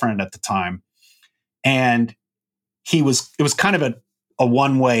girlfriend at the time. And it was kind of a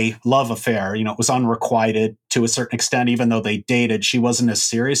one-way love affair. You know, it was unrequited to a certain extent, even though they dated. She wasn't as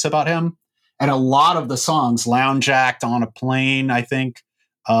serious about him. And a lot of the songs, Lounge Act, On a Plane, I think,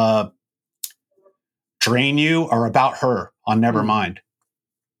 Drain You, are about her on Nevermind.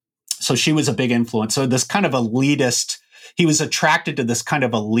 So she was a big influence. So this kind of elitist, he was attracted to this kind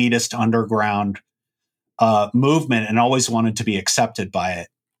of elitist underground movement and always wanted to be accepted by it.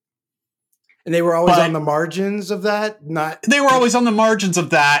 And they were always on the margins of that? They were always on the margins of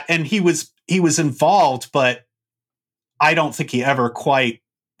that, and he was involved, but I don't think he ever quite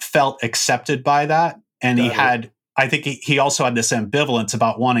felt accepted by that. And I think he also had this ambivalence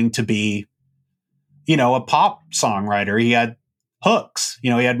about wanting to be, you know, a pop songwriter. He had hooks,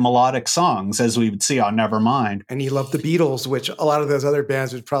 you know, he had melodic songs, as we would see on Nevermind. And he loved the Beatles, which a lot of those other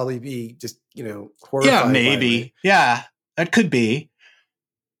bands would probably be just, you know, horrified. Yeah, maybe. Yeah, that could be.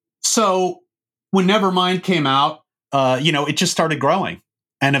 So when Nevermind came out, you know, it just started growing.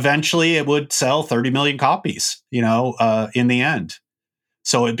 And eventually it would sell 30 million copies, you know, in the end.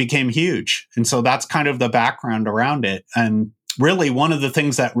 So it became huge. And so that's kind of the background around it. And really, one of the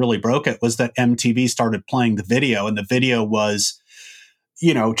things that really broke it was that MTV started playing the video. And the video was,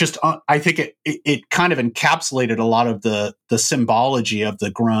 you know, just, I think it kind of encapsulated a lot of the symbology of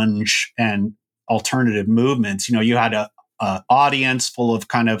the grunge and alternative movements. You know, you had a audience full of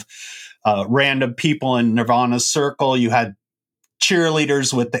kind of random people in Nirvana's circle. You had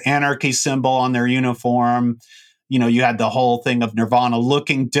cheerleaders with the anarchy symbol on their uniform. You know, you had the whole thing of Nirvana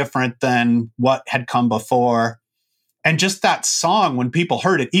looking different than what had come before. And just that song, when people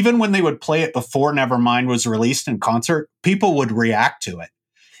heard it, even when they would play it before Nevermind was released in concert, people would react to it.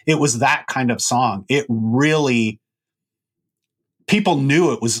 It was that kind of song. It really, people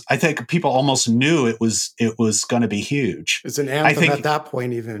knew it was, I think people almost knew it was going to be huge. It's an anthem at that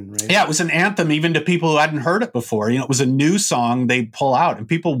point even, right? Yeah, it was an anthem even to people who hadn't heard it before. You know, it was a new song they'd pull out and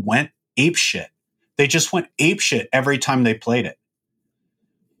people went apeshit. They just went apeshit every time they played it.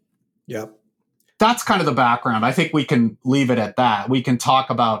 Yep. That's kind of the background. I think we can leave it at that. We can talk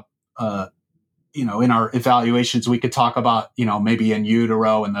about, you know, in our evaluations, we could talk about, you know, maybe In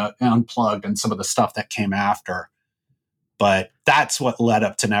Utero and the Unplugged and some of the stuff that came after. But that's what led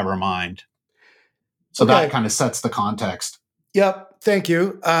up to Nevermind. So that kind of sets the context. Yep. Thank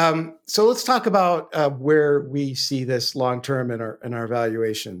you. So let's talk about where we see this long term in our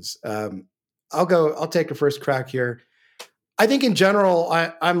evaluations. I'll take a first crack here. I think in general,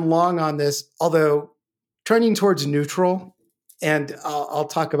 I'm long on this, although trending towards neutral, and I'll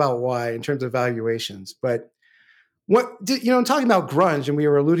talk about why in terms of valuations. But talking about grunge, and we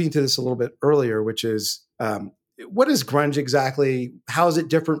were alluding to this a little bit earlier, which is what is grunge exactly? How is it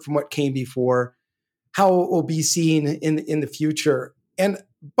different from what came before? How it will be seen in the future? And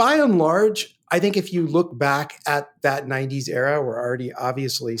by and large, I think if you look back at that 90s era, we're already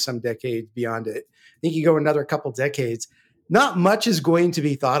obviously some decades beyond it. I think you go another couple decades, not much is going to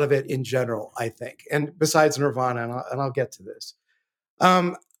be thought of it in general, I think. And besides Nirvana, and I'll get to this.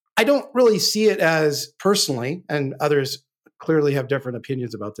 I don't really see it as personally, and others clearly have different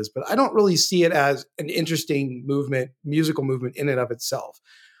opinions about this, but I don't really see it as an interesting musical movement in and of itself.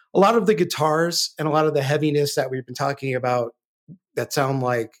 A lot of the guitars and a lot of the heaviness that we've been talking about that sound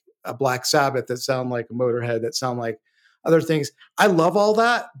like a Black Sabbath, that sound like a Motorhead, that sound like other things. I love all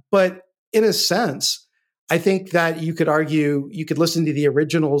that, but in a sense, I think that you could argue, you could listen to the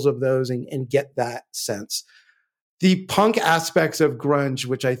originals of those and get that sense. The punk aspects of grunge,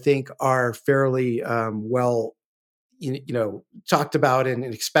 which I think are fairly well, talked about and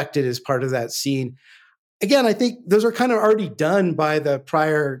expected as part of that scene. Again, I think those are kind of already done by the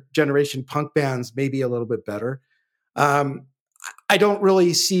prior generation punk bands, maybe a little bit better. I don't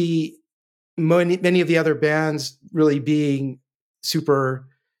really see many of the other bands really being super,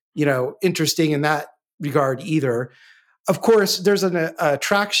 interesting in that regard either. Of course, there's an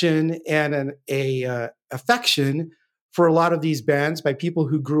attraction and an affection for a lot of these bands by people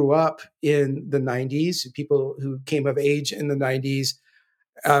who grew up in the 90s, people who came of age in the 90s.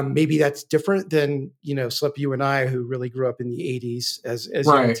 Maybe that's different than, Slip, you and I, who really grew up in the 80s as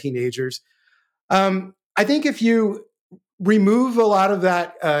right. Young teenagers. I think if you remove a lot of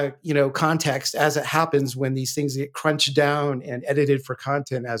that, context as it happens when these things get crunched down and edited for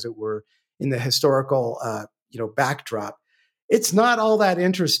content, as it were, in the historical, backdrop, it's not all that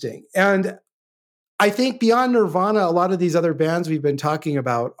interesting. And I think beyond Nirvana, a lot of these other bands we've been talking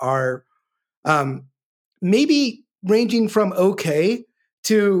about are maybe ranging from okay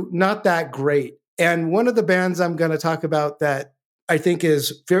to not that great. And one of the bands I'm going to talk about that I think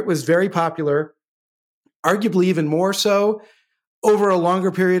was very popular, arguably even more so over a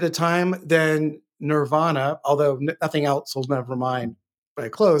longer period of time than Nirvana, although nothing else will never mind by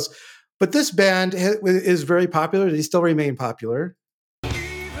close. But this band is very popular. They still remain popular.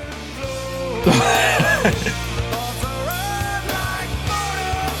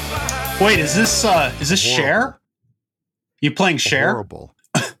 Wait, is this Cher? You playing Cher? Horrible.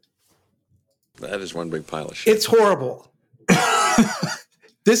 That is one big pile of shit. It's horrible.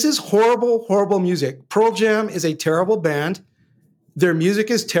 This is horrible, horrible music. Pearl Jam is a terrible band. Their music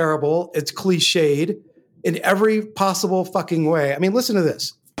is terrible. It's cliched in every possible fucking way. I mean, listen to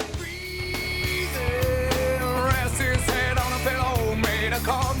this.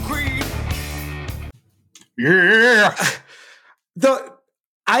 Yeah.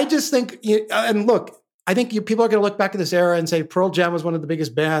 I just think, and look, I think people are going to look back at this era and say Pearl Jam was one of the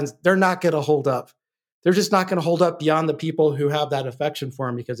biggest bands. They're not going to hold up. They're just not going to hold up beyond the people who have that affection for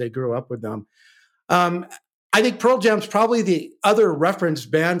them because they grew up with them. I think Pearl Jam's probably the other reference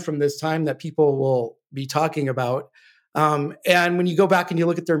band from this time that people will be talking about. And when you go back and you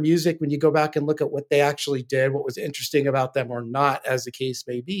look at their music, when you go back and look at what they actually did, what was interesting about them or not, as the case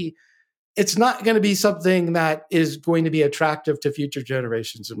may be, it's not going to be something that is going to be attractive to future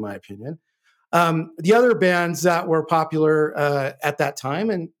generations, in my opinion. The other bands that were popular at that time,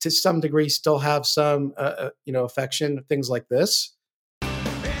 and to some degree still have some, affection, things like this.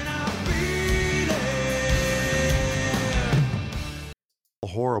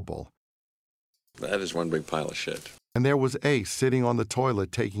 Horrible. That is one big pile of shit. And there was Ace sitting on the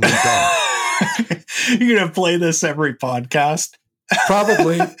toilet taking a dump. You're going to play this every podcast?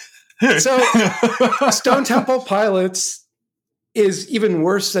 Probably. So Stone Temple Pilots is even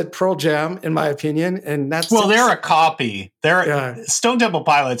worse than Pearl Jam, in my opinion. And they're a copy. Stone Temple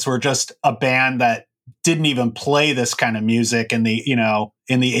Pilots were just a band that didn't even play this kind of music in the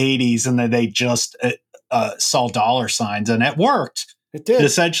 80s, and that they just saw dollar signs, and it worked. It did. It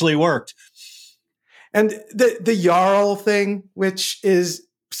essentially worked. And the Jarl thing, which is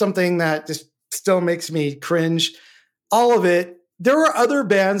something that just still makes me cringe, all of it. There were other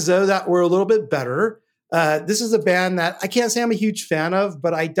bands, though, that were a little bit better. This is a band that I can't say I'm a huge fan of,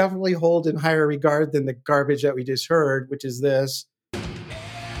 but I definitely hold in higher regard than the garbage that we just heard, which is this.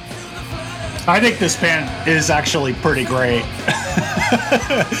 I think this band is actually pretty great.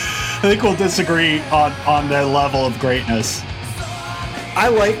 I think we'll disagree on their level of greatness. I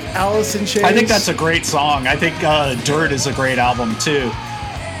like Alice in Chains. I think that's a great song. I think Dirt is a great album, too.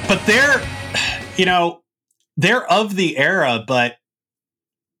 But they're of the era,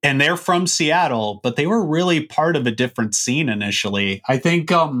 and they're from Seattle, but they were really part of a different scene initially. I think,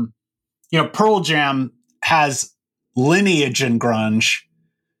 Pearl Jam has lineage in grunge,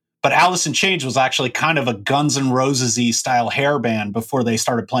 but Alice in Chains was actually kind of a Guns N' Roses-y style hair band before they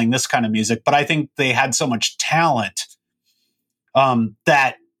started playing this kind of music. But I think they had so much talent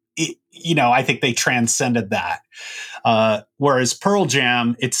that, I think they transcended that. Whereas Pearl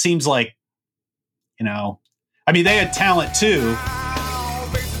Jam, it seems like, they had talent too.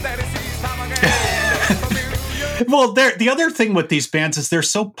 Well, the other thing with these bands is they're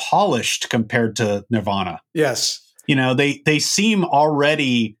so polished compared to Nirvana. Yes. They seem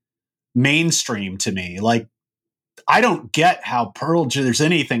already mainstream to me. Like, I don't get how Pearl Jam, there's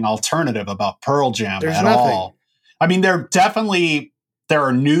anything alternative about Pearl Jam at all. There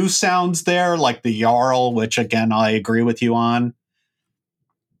are new sounds there, like the Jarl, which again, I agree with you on.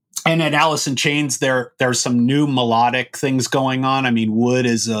 And at Alice in Chains, there's some new melodic things going on. Wood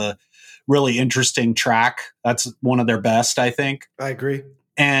is a really interesting track. That's one of their best, I think. I agree.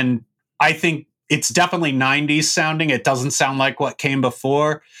 And I think it's definitely 90s sounding. It doesn't sound like what came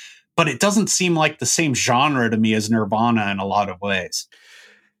before, but it doesn't seem like the same genre to me as Nirvana in a lot of ways.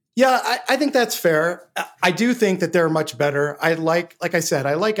 Yeah, I think that's fair. I do think that they're much better. like I said,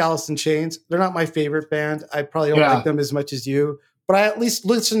 I like Alice in Chains. They're not my favorite band. I probably don't like them as much as you, but I at least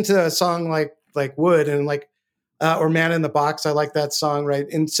listen to a song like Wood and or Man in the Box. I like that song, right?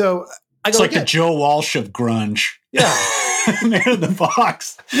 And so it's like the Joe Walsh of grunge. Yeah. Man in the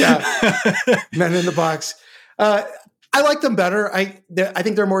Box. Yeah. Man in the Box. I like them better. I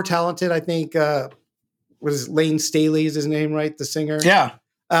think they're more talented. I think, Lane Staley is his name, right? The singer. Yeah.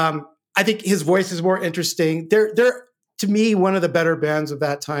 I think his voice is more interesting. They're to me one of the better bands of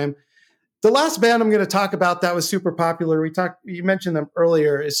that time. The last band I'm going to talk about that was super popular, you mentioned them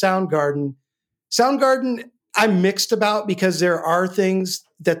earlier, is Soundgarden. Soundgarden, I'm mixed about because there are things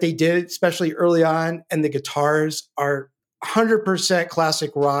that they did, especially early on, and the guitars are 100%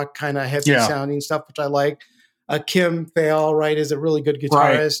 classic rock, kind of heavy sounding stuff, which I like. Kim Thayil, right, is a really good guitarist.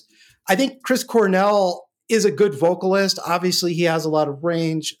 Right. I think Chris Cornell is a good vocalist. Obviously, he has a lot of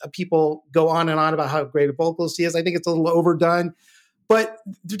range. People go on and on about how great a vocalist he is. I think it's a little overdone, but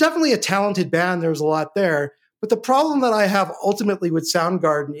they're definitely a talented band. There's a lot there. But the problem that I have ultimately with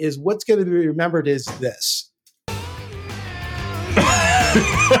Soundgarden is what's going to be remembered is this.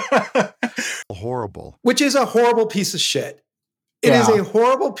 Horrible. Which is a horrible piece of shit. It is a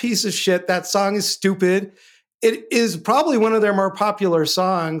horrible piece of shit. That song is stupid. It is probably one of their more popular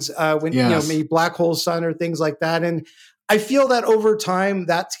songs when maybe Black Hole Sun or things like that. And I feel that over time,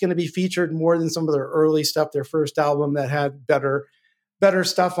 that's going to be featured more than some of their early stuff, their first album that had better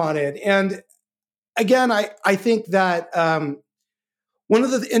stuff on it. And again, I think that one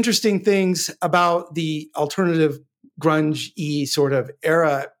of the interesting things about the alternative grunge-y sort of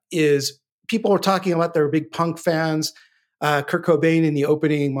era is people are talking about they're big punk fans. Kurt Cobain in the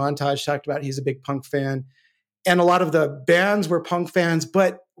opening montage talked about he's a big punk fan. And a lot of the bands were punk fans.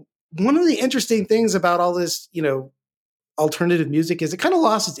 But one of the interesting things about all this, alternative music is it kind of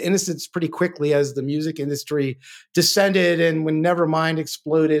lost its innocence pretty quickly as the music industry descended. And when Nevermind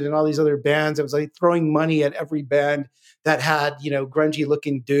exploded and all these other bands, it was like throwing money at every band that had, grungy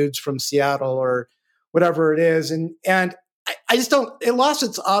looking dudes from Seattle or whatever it is. And I just don't, it lost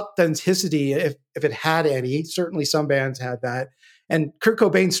its authenticity if it had any. Certainly some bands had that. And Kurt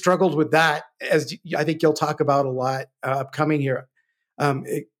Cobain struggled with that, as I think you'll talk about a lot upcoming here,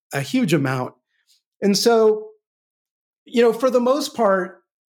 a huge amount. And so, for the most part,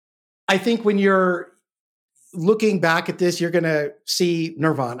 I think when you're looking back at this, you're going to see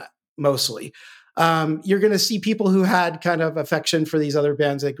Nirvana mostly. You're going to see people who had kind of affection for these other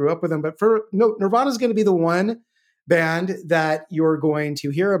bands that grew up with them. But Nirvana is going to be the one band that you're going to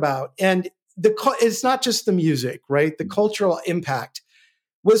hear about. And it's not just the music, right? The cultural impact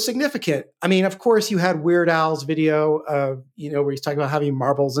was significant. I mean, of course, you had Weird Al's video of, where he's talking about having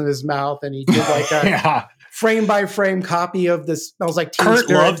marbles in his mouth, and he did like a frame by frame copy of this Smells Like Teen Kurt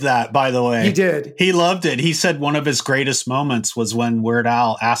Spirit. loved that, by the way. He did. He loved it. He said one of his greatest moments was when Weird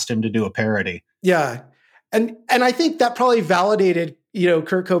Al asked him to do a parody. Yeah. And I think that probably validated,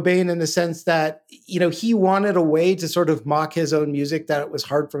 Kurt Cobain in the sense that, he wanted a way to sort of mock his own music that it was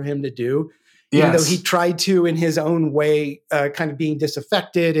hard for him to do. Even though he tried to, in his own way, kind of being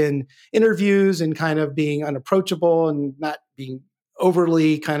disaffected in interviews and kind of being unapproachable and not being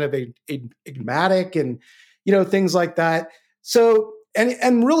overly kind of enigmatic and, things like that. So,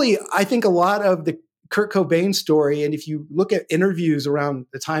 and really, I think a lot of the Kurt Cobain story, and if you look at interviews around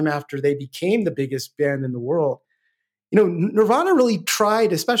the time after they became the biggest band in the world, Nirvana really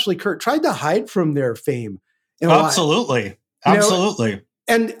especially Kurt, tried to hide from their fame. Absolutely. Absolutely.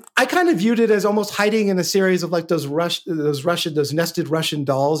 And I kind of viewed it as almost hiding in a series of like those nested Russian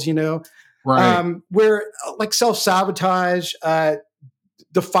dolls, right? Where like self-sabotage,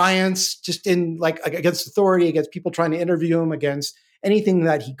 defiance, just in like against authority, against people trying to interview him, against anything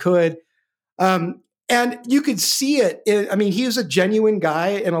that he could. And you could see it. He was a genuine guy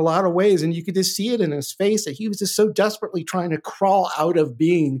in a lot of ways, and you could just see it in his face that he was just so desperately trying to crawl out of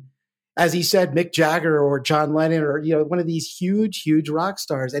being, as he said, Mick Jagger or John Lennon or, one of these huge, huge rock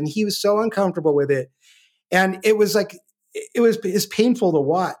stars. And he was so uncomfortable with it. And it was painful to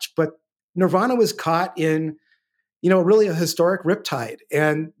watch. But Nirvana was caught in, really a historic riptide.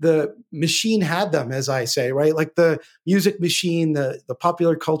 And the machine had them, as I say, right? Like the music machine, the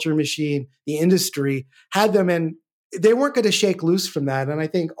popular culture machine, the industry had them. And they weren't going to shake loose from that. And I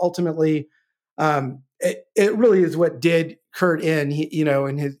think ultimately it really is what did Kurt in,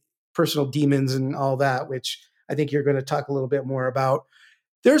 in his personal demons and all that, which I think you're going to talk a little bit more about.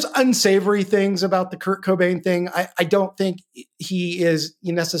 There's unsavory things about the Kurt Cobain thing. I don't think he is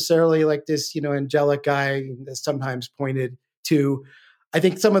necessarily like this, angelic guy that's sometimes pointed to. I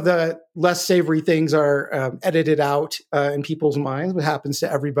think some of the less savory things are edited out in people's minds. What happens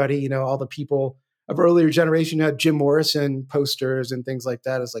to everybody, all the people of earlier generation had Jim Morrison posters and things like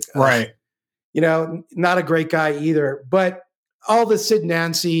that. It's like, right. Not a great guy either, but all the Sid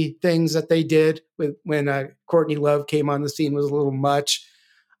Nancy things that they did when Courtney Love came on the scene was a little much.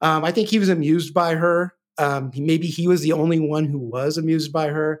 I think he was amused by her. Maybe he was the only one who was amused by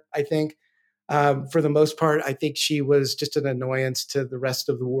her, I think. For the most part, I think she was just an annoyance to the rest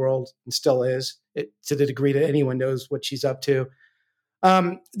of the world and still is, to the degree that anyone knows what she's up to.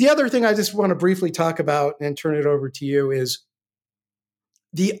 The other thing I just want to briefly talk about and turn it over to you is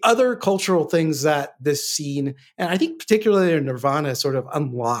the other cultural things that this scene, and I think particularly in Nirvana, sort of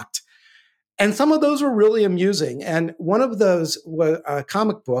unlocked. And some of those were really amusing. And one of those was a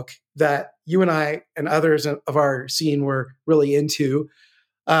comic book that you and I and others of our scene were really into,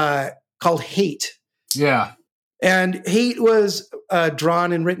 called Hate. Yeah. And Hate was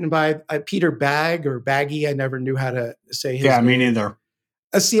drawn and written by Peter Bagg or Baggy. I never knew how to say his name. Me neither.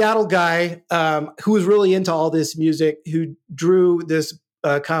 A Seattle guy who was really into all this music, who drew this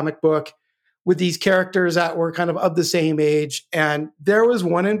comic book with these characters that were kind of the same age. And there was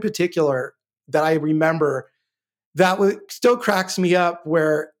one in particular that I remember that still cracks me up,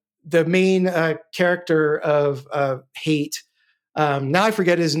 where the main character of Hate, now I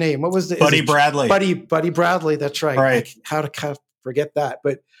forget his name. What was the Buddy Bradley? Buddy Bradley. That's right. Right. How to kind of forget that?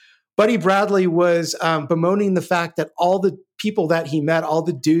 But Buddy Bradley was bemoaning the fact that all the people that he met, all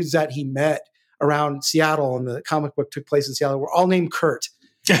the dudes that he met around Seattle, and the comic book took place in Seattle, were all named Kurt.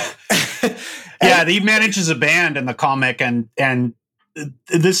 Yeah, he manages a band in the comic, and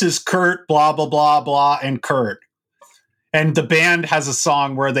this is Kurt, blah blah blah blah, and Kurt. And the band has a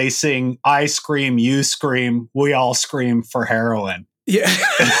song where they sing, "I scream, you scream, we all scream for heroin." Yeah.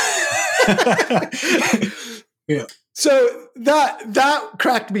 Yeah. So that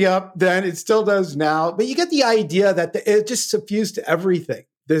cracked me up then. It still does now. But you get the idea that it just suffused to everything.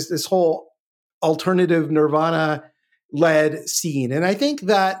 There's this whole alternative Nirvana-led scene. And I think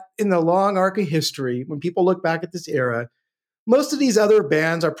that in the long arc of history, when people look back at this era, most of these other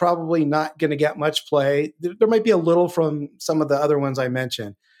bands are probably not going to get much play. There might be a little from some of the other ones I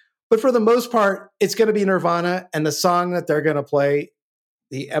mentioned. But for the most part, it's going to be Nirvana, and the song that they're going to play,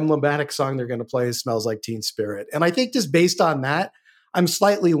 the emblematic song they're going to play, is Smells Like Teen Spirit. And I think just based on that, I'm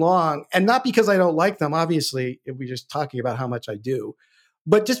slightly long, and not because I don't like them, obviously, if we're just talking about how much I do,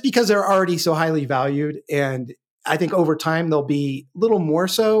 but just because they're already so highly valued. And I think over time, they'll be a little more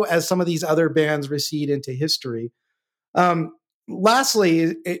so as some of these other bands recede into history.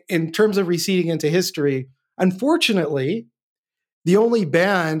 Lastly, in terms of receding into history, unfortunately, the only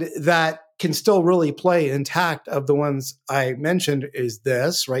band that can still really play intact of the ones I mentioned is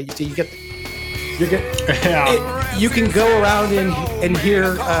this, right? So you can go around and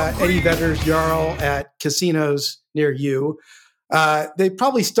hear Eddie Vedder's Jarl at casinos near you. They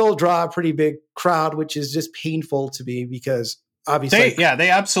probably still draw a pretty big crowd, which is just painful to me because obviously, they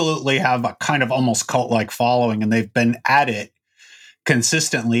absolutely have a kind of almost cult-like following, and they've been at it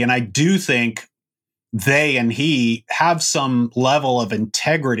consistently. And I do think they and he have some level of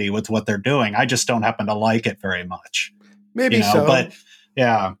integrity with what they're doing. I just don't happen to like it very much. Maybe so. But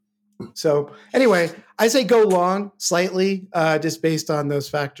yeah. So anyway, I say go long slightly, just based on those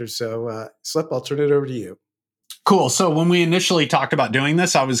factors. So Slip, I'll turn it over to you. Cool. So when we initially talked about doing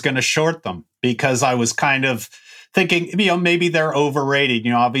this, I was going to short them because I was kind of thinking, maybe they're overrated.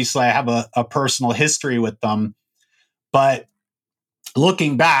 Obviously I have a personal history with them, but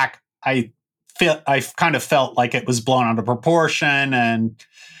looking back, I kind of felt like it was blown out of proportion. And,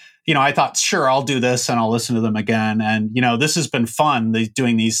 I thought, sure, I'll do this and I'll listen to them again. And, this has been fun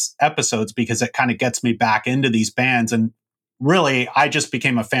doing these episodes because it kind of gets me back into these bands. And really, I just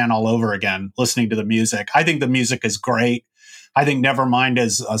became a fan all over again, listening to the music. I think the music is great. I think Nevermind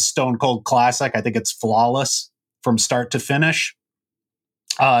is a stone cold classic. I think it's flawless from start to finish.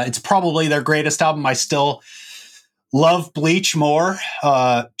 It's probably their greatest album. I still love Bleach more,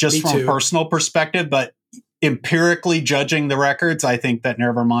 just from a personal perspective, but empirically judging the records, I think that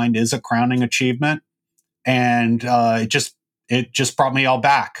Nevermind is a crowning achievement. And it just brought me all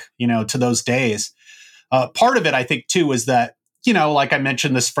back, to those days. Part of it, I think, too, is that, like I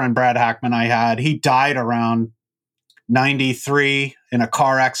mentioned, this friend Brad Hackman I had, he died around 93 in a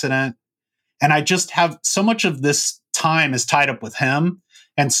car accident. And I just have so much of this time is tied up with him.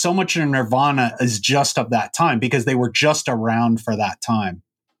 And so much of Nirvana is just of that time because they were just around for that time.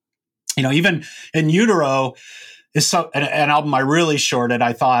 Even In Utero is an album I really shorted.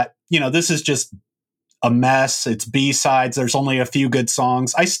 I thought, this is just a mess. It's B-sides. There's only a few good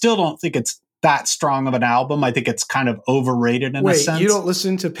songs. I still don't think it's that strong of an album. I think it's kind of overrated in a sense. Wait, you don't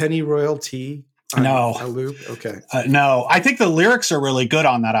listen to Penny Royalty? No. A loop? Okay. No, I think the lyrics are really good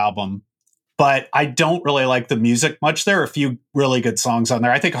on that album. But I don't really like the music much. There are a few really good songs on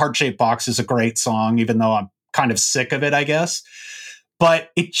there. I think Heart Shaped Box is a great song, even though I'm kind of sick of it, I guess.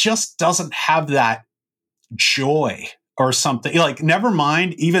 But it just doesn't have that joy or something. Like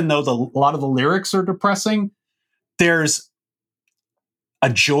Nevermind, even though a lot of the lyrics are depressing, there's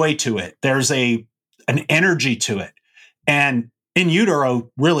a joy to it. There's an energy to it. And In Utero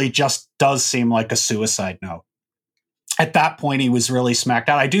really just does seem like a suicide note. At that point, he was really smacked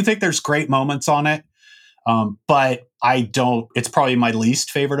out. I do think there's great moments on it, but it's probably my least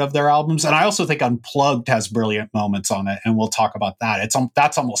favorite of their albums. And I also think Unplugged has brilliant moments on it, and we'll talk about that.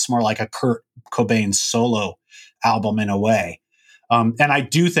 That's almost more like a Kurt Cobain solo album in a way. And I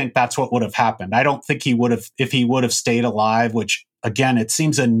do think that's what would have happened. I don't think he would have, if he would have stayed alive, which again, it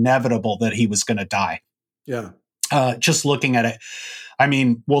seems inevitable that he was going to die. Yeah. just looking at it. I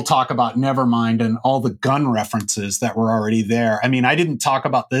mean, we'll talk about Nevermind and all the gun references that were already there. I mean, I didn't talk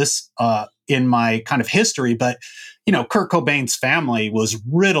about this in my kind of history, but, you know, Kurt Cobain's family was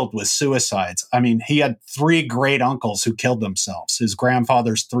riddled with suicides. I mean, he had 3 great uncles who killed themselves. His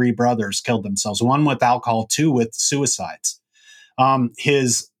grandfather's 3 brothers killed themselves, 1 with alcohol, 2 with suicides. One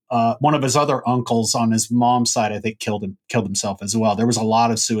of his other uncles on his mom's side, I think, killed himself as well. There was a lot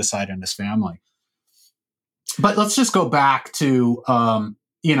of suicide in his family. But let's just go back to,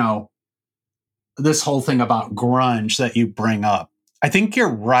 you know, this whole thing about grunge that you bring up. I think you're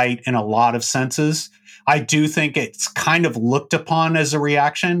right in a lot of senses. I do think it's kind of looked upon as a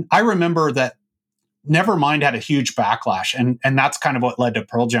reaction. I remember that Nevermind had a huge backlash, and that's kind of what led to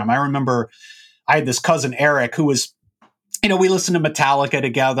Pearl Jam. I remember I had this cousin, Eric, who was, you know, we listened to Metallica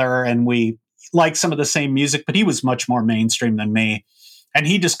together and we liked some of the same music, but he was much more mainstream than me. And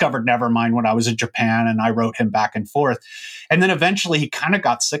he discovered Nevermind when I was in Japan, and I wrote him back and forth. And then eventually he kind of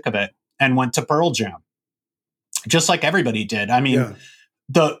got sick of it and went to Pearl Jam, just like everybody did. I mean,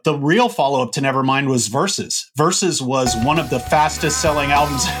 the real follow-up to Nevermind was Versus. Versus was one of the fastest selling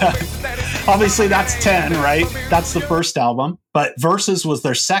albums. Obviously, that's 10, right? That's the first album. But Versus was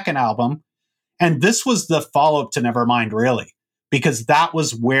their second album. And this was the follow-up to Nevermind, really, because that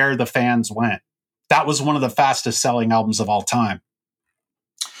was where the fans went. That was one of the fastest selling albums of all time.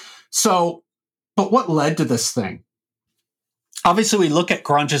 So, but what led to this thing? Obviously, we look at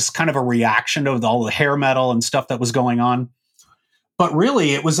grunge as kind of a reaction to all the hair metal and stuff that was going on. But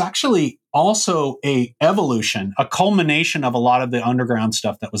really, it was actually also a evolution, a culmination of a lot of the underground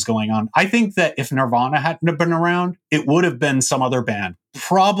stuff that was going on. I think that if Nirvana hadn't have been around, it would have been some other band,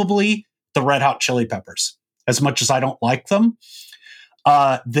 probably the Red Hot Chili Peppers. As much as I don't like them,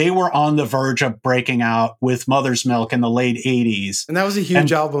 they were on the verge of breaking out with Mother's Milk in the late 80s. And that was a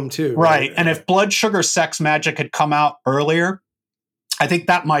huge album too. Right. And if Blood Sugar Sex Magic had come out earlier, I think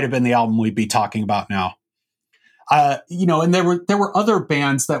that might have been the album we'd be talking about now. You know, and there were other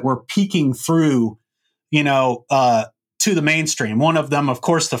bands that were peeking through, you know, to the mainstream. One of them, of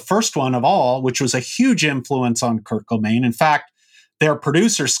course, the first one of all, which was a huge influence on Kurt Cobain. In fact, their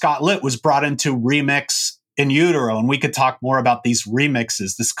producer, Scott Litt, was brought in to remix In Utero. And we could talk more about these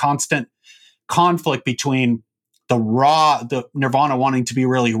remixes, this constant conflict between the Nirvana wanting to be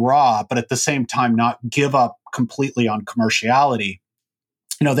really raw, but at the same time not give up completely on commerciality.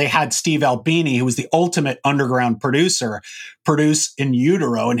 You know, they had Steve Albini, who was the ultimate underground producer, produce In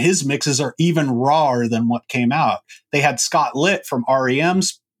Utero, and his mixes are even rawer than what came out. They had Scott Litt from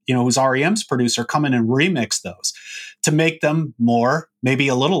REM's, you know, who's REM's producer, come in and remix those to make them more, maybe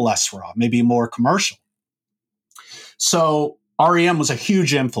a little less raw, maybe more commercial. So REM was a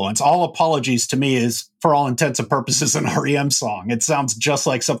huge influence. All Apologies to me is, for all intents and purposes, an REM song. It sounds just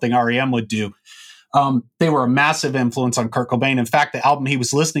like something REM would do. They were a massive influence on Kurt Cobain. In fact, the album he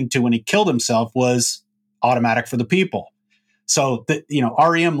was listening to when he killed himself was Automatic for the People. So, you know,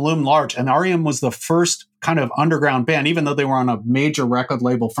 REM loomed large. And REM was the first kind of underground band, even though they were on a major record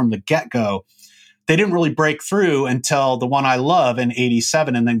label from the get-go. They didn't really break through until The One I Love in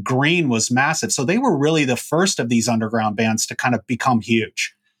 87, and then Green was massive. So they were really the first of these underground bands to kind of become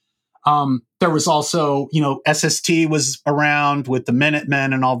huge. There was also, you know, SST was around with the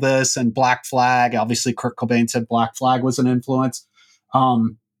Minutemen and all this, and Black Flag. Obviously, Kurt Cobain said Black Flag was an influence.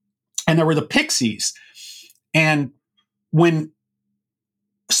 And there were the Pixies. And when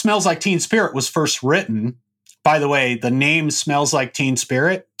Smells Like Teen Spirit was first written, by the way, the name Smells Like Teen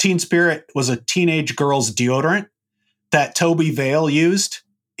Spirit was a teenage girl's deodorant that Toby Vale used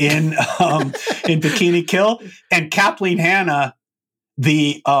in Bikini Kill. And Kathleen Hanna,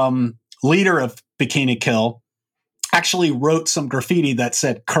 the leader of Bikini Kill, actually wrote some graffiti that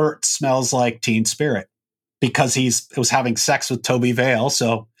said Kurt smells like Teen Spirit because he was having sex with Toby Vale.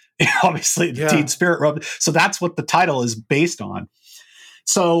 So obviously the Teen Spirit wrote. So that's what the title is based on.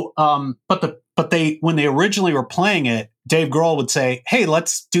 So, but they, when they originally were playing it, Dave Grohl would say, "Hey,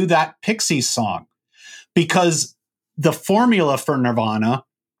 let's do that Pixies song," because the formula for Nirvana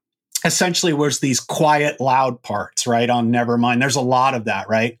essentially was these quiet, loud parts, right? On Nevermind, there's a lot of that,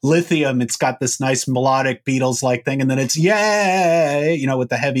 right? Lithium, it's got this nice melodic Beatles-like thing, and then it's yay, you know, with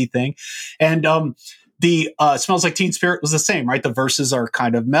the heavy thing. And the Smells Like Teen Spirit was the same, right? The verses are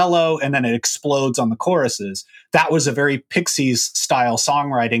kind of mellow, and then it explodes on the choruses. That was a very Pixies-style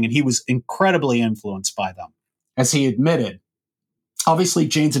songwriting, and he was incredibly influenced by them, as he admitted. Obviously,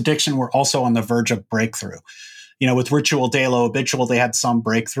 Jane's Addiction were also on the verge of breakthrough. You know, with Ritual de lo Habitual, they had some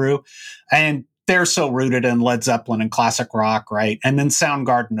breakthrough. And they're so rooted in Led Zeppelin and classic rock, right? And then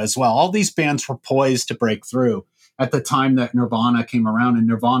Soundgarden as well. All these bands were poised to break through at the time that Nirvana came around, and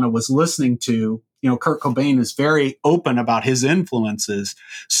Nirvana was listening to Kurt Cobain is very open about his influences,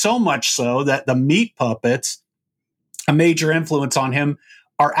 so much so that the Meat Puppets, a major influence on him,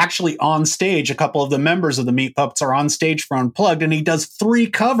 are actually on stage. A couple of the members of the Meat Puppets are on stage for Unplugged, and he does 3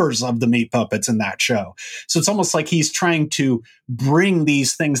 covers of the Meat Puppets in that show. So it's almost like he's trying to bring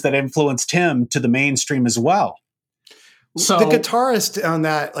these things that influenced him to the mainstream as well. So the guitarist on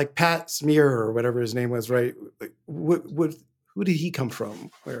that, like Pat Smear or whatever his name was, right? Who did he come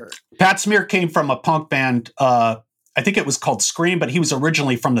from? Where? Pat Smear came from a punk band. I think it was called Scream, but he was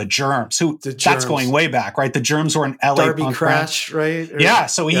originally from the Germs. That's going way back, right? The Germs were an LA Darby punk Crash, band. right? Yeah,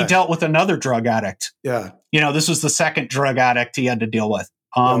 so he dealt with another drug addict. Yeah. This was the second drug addict he had to deal with.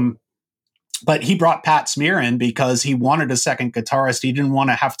 But he brought Pat Smear in because he wanted a second guitarist. He didn't want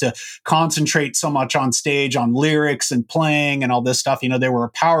to have to concentrate so much on stage, on lyrics and playing and all this stuff. They were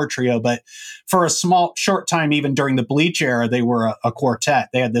a power trio, but for a short time, even during the Bleach era, they were a quartet.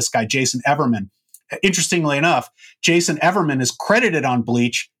 They had this guy, Jason Everman. Interestingly enough, Jason Everman is credited on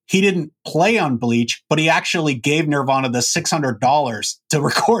Bleach. He didn't play on Bleach, but he actually gave Nirvana the $600 to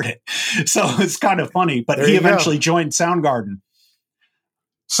record it. So it's kind of funny, but he eventually joined Soundgarden.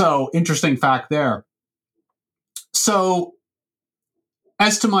 So interesting fact there. So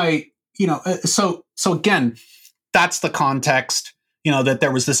as to my, so again, that's the context, that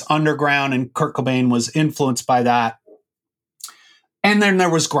there was this underground and Kurt Cobain was influenced by that. And then there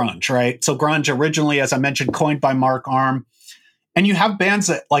was grunge, right? So grunge originally, as I mentioned, coined by Mark Arm. And you have bands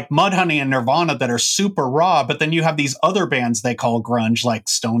that like Mudhoney and Nirvana that are super raw, but then you have these other bands they call grunge, like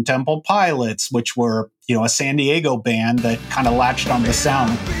Stone Temple Pilots, which were, a San Diego band that kind of latched on the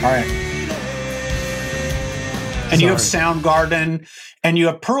sound. All right. And you have Soundgarden and you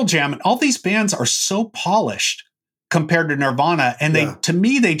have Pearl Jam, and all these bands are so polished compared to Nirvana. And to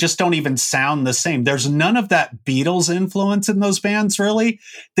me, they just don't even sound the same. There's none of that Beatles influence in those bands, really.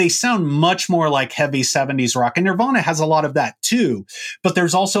 They sound much more like heavy 70s rock. And Nirvana has a lot of that too. But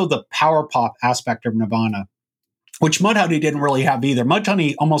there's also the power pop aspect of Nirvana, which Mudhoney didn't really have either.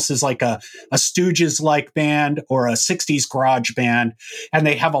 Mudhoney almost is like a Stooges-like band or a 60s garage band. And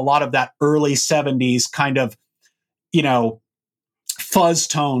they have a lot of that early 70s kind of, fuzz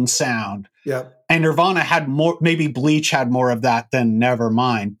tone sound. Yeah. And Nirvana had more, maybe Bleach had more of that than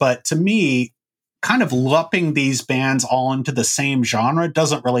Nevermind. But to me, kind of lumping these bands all into the same genre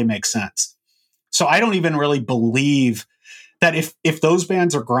doesn't really make sense. So I don't even really believe that if those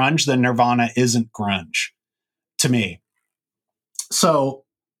bands are grunge, then Nirvana isn't grunge to me. So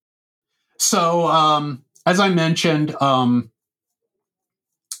as I mentioned,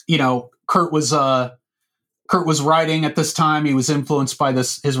 Kurt was writing at this time. He was influenced by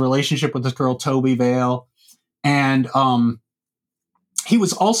his relationship with this girl, Toby Vale. And he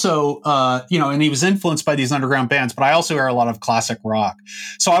was also, and he was influenced by these underground bands, but I also hear a lot of classic rock.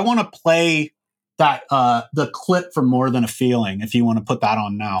 So I want to play that, the clip from More Than a Feeling, if you want to put that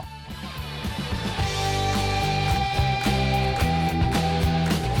on now.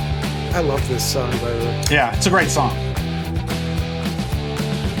 I love this song, by the way. Yeah, it's a great song.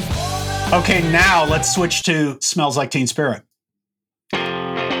 Okay, now let's switch to Smells Like Teen Spirit.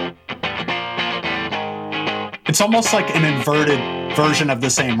 It's almost like an inverted version of the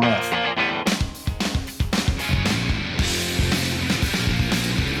same riff.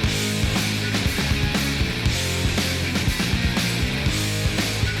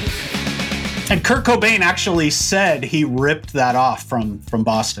 And Kurt Cobain actually said he ripped that off from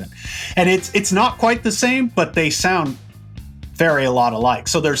Boston. And it's not quite the same, but they sound very a lot alike.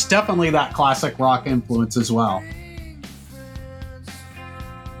 So there's definitely that classic rock influence as well.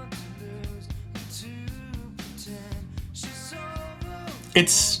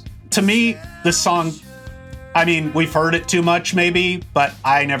 It's, to me, this song, I mean, we've heard it too much maybe, but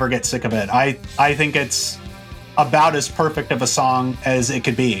I never get sick of it. I think it's about as perfect of a song as it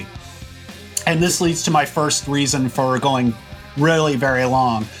could be. And this leads to my first reason for going really very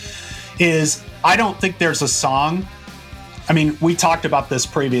long, is I don't think there's a song. I mean, we talked about this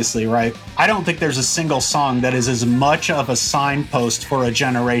previously, right? I don't think there's a single song that is as much of a signpost for a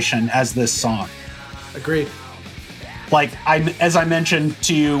generation as this song. Agreed. Like, as I mentioned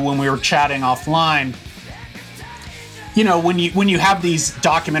to you when we were chatting offline, when you have these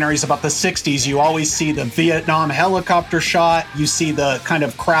documentaries about the 60s, you always see the Vietnam helicopter shot. You see the kind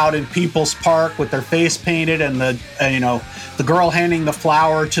of crowd in People's Park with their face painted, and the girl handing the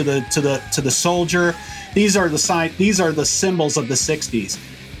flower to the soldier. These are the symbols of the 60s.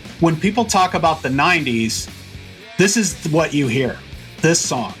 When people talk about the 90s, this is what you hear. This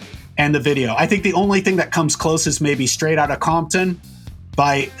song and the video. I think the only thing that comes close is maybe Straight Outta Compton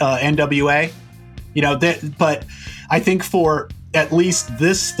by NWA. But I think for at least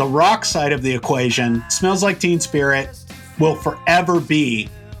the rock side of the equation, Smells Like Teen Spirit will forever be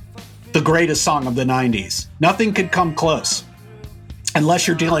the greatest song of the 90s. Nothing could come close. Unless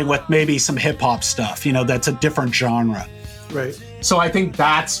you're dealing with maybe some hip hop stuff, that's a different genre. Right. So I think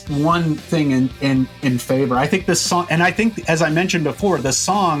that's one thing in favor. I think this song, and I think, as I mentioned before, the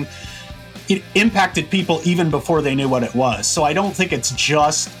song, it impacted people even before they knew what it was. So I don't think it's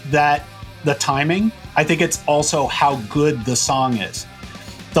just that the timing. I think it's also how good the song is.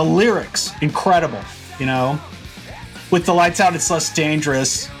 The lyrics, incredible, With the lights out, it's less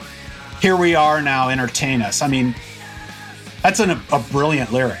dangerous. Here we are now, entertain us. I mean, that's a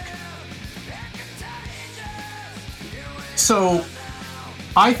brilliant lyric. So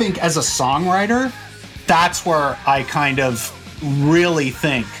I think as a songwriter, that's where I kind of really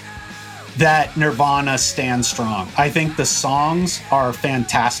think that Nirvana stands strong. I think the songs are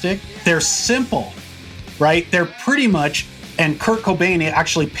fantastic. They're simple, right? They're pretty much, and Kurt Cobain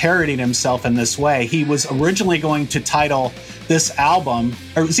actually parodied himself in this way. He was originally going to title this album,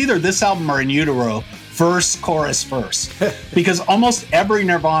 or it was either this album or In Utero, verse, chorus, verse. Because almost every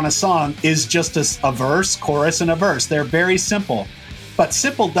Nirvana song is just a verse, chorus, and a verse. They're very simple. But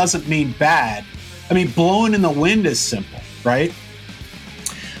simple doesn't mean bad. I mean, Blowing in the Wind is simple, right?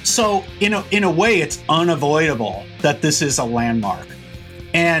 So in a way, it's unavoidable that this is a landmark.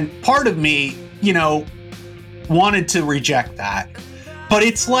 And part of me, wanted to reject that. But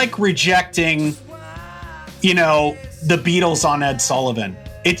it's like rejecting, the Beatles on Ed Sullivan.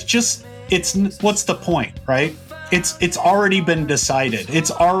 It's what's the point, right? It's already been decided.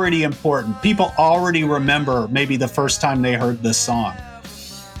 It's already important. People already remember maybe the first time they heard this song.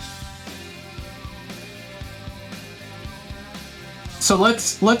 So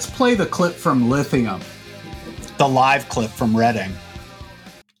let's play the clip from Lithium, the live clip from Reading.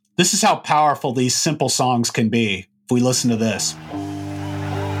 This is how powerful these simple songs can be if we listen to this.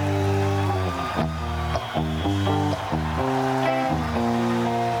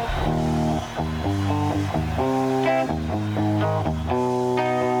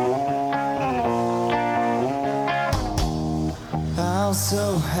 I'm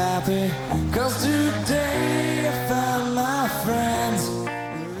so happy, 'cause today I found my friends.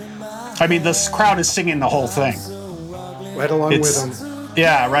 I mean, this crowd is singing the whole thing. Right along with him.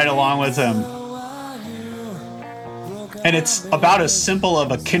 Yeah, right along with him. And it's about as simple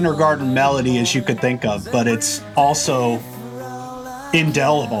of a kindergarten melody as you could think of, but it's also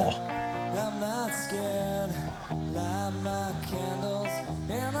indelible.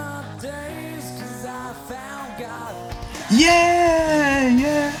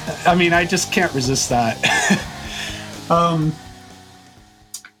 Yeah. I mean, I just can't resist that.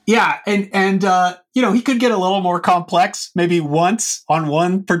 Yeah, and he could get a little more complex, maybe once on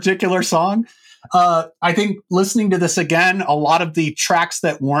one particular song. I think listening to this again, a lot of the tracks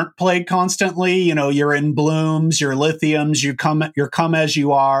that weren't played constantly, your In Blooms, your Lithiums, your Come As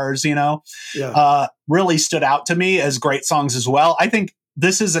You Are's, really stood out to me as great songs as well. I think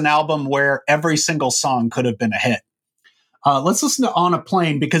this is an album where every single song could have been a hit. Let's listen to On a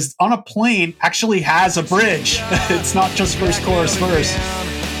Plane, because On a Plane actually has a bridge. It's not just verse, chorus, verse.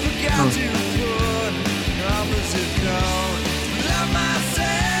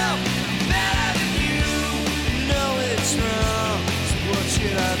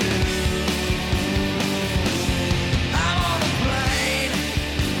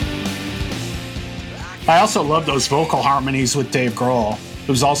 I also love those vocal harmonies with Dave Grohl,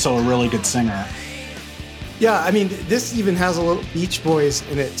 who's also a really good singer. Yeah, I mean, this even has a little Beach Boys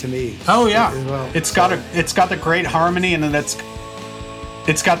in it to me. Oh yeah, well. It's got the great harmony, and then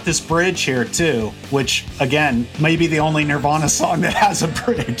it's got this bridge here too, which again may be the only Nirvana song that has a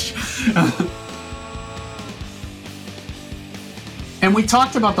bridge. And we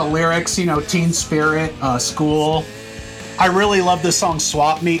talked about the lyrics, Teen Spirit, School. I really love the song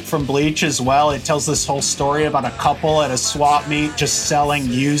Swap Meet from Bleach as well. It tells this whole story about a couple at a swap meet just selling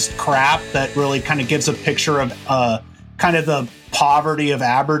used crap that really kind of gives a picture of kind of the poverty of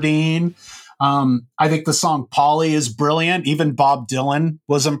Aberdeen. I think the song Polly is brilliant. Even Bob Dylan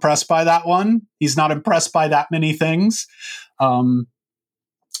was impressed by that one. He's not impressed by that many things. Let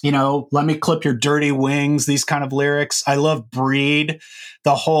me clip your dirty wings, these kind of lyrics. I love Breed,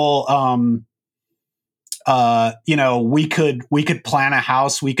 the whole... we could plant a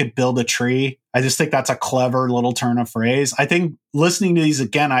house, we could build a tree. I just think that's a clever little turn of phrase. I think listening to these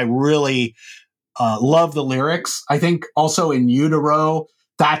again, I really love the lyrics. I think also In Utero,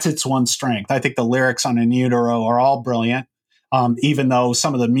 that's its one strength. I think the lyrics on In Utero are all brilliant, even though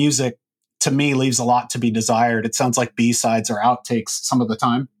some of the music to me leaves a lot to be desired. It sounds like B-sides or outtakes some of the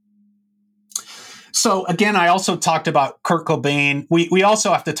time. So again, I also talked about Kurt Cobain. We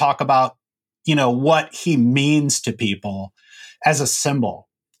also have to talk about, what he means to people as a symbol,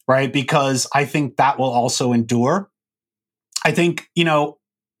 right? Because I think that will also endure. I think,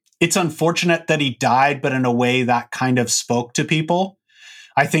 it's unfortunate that he died, but in a way that kind of spoke to people.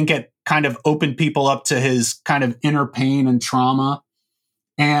 I think it kind of opened people up to his kind of inner pain and trauma.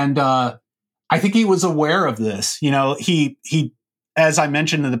 And I think he was aware of this. He, as I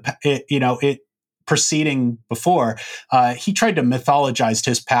mentioned in it proceeding before, he tried to mythologize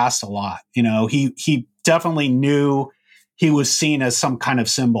his past a lot. He definitely knew he was seen as some kind of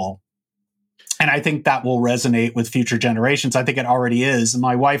symbol. And I think that will resonate with future generations. I think it already is.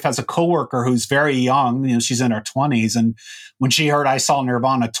 My wife has a coworker who's very young. She's in her 20s. And when she heard I saw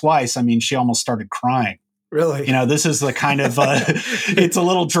Nirvana twice, she almost started crying. Really? This is the kind of, it's a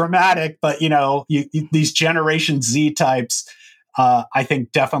little dramatic, but, these Generation Z types, I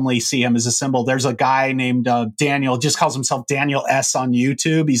think definitely see him as a symbol. There's a guy named Daniel, just calls himself Daniel S. on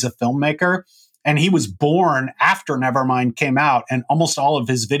YouTube. He's a filmmaker. And he was born after Nevermind came out, and almost all of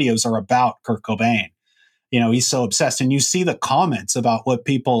his videos are about Kurt Cobain. He's so obsessed. And you see the comments about what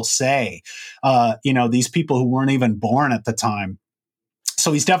people say, these people who weren't even born at the time.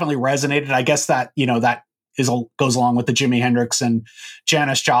 So he's definitely resonated. I guess that, that goes along with the Jimi Hendrix and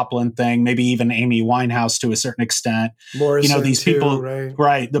Janis Joplin thing, maybe even Amy Winehouse to a certain extent. Morrison, these too, people,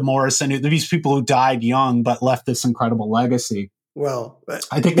 right? The Morrison, these people who died young but left this incredible legacy. Well,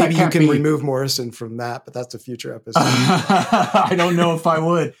 I think maybe you can remove Morrison from that, but that's a future episode. I don't know if I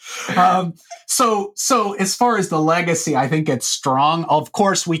would. So as far as the legacy, I think it's strong. Of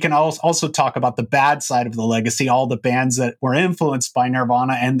course, we can also talk about the bad side of the legacy, all the bands that were influenced by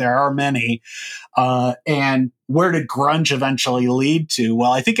Nirvana, and there are many. And where did grunge eventually lead to?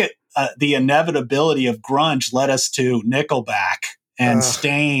 Well, I think the inevitability of grunge led us to Nickelback and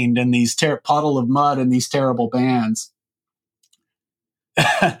Stained and these Puddle of Mud and these terrible bands.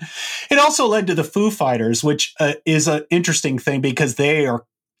 It also led to the Foo Fighters, which is an interesting thing because they are,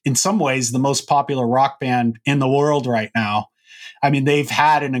 in some ways, the most popular rock band in the world right now. They've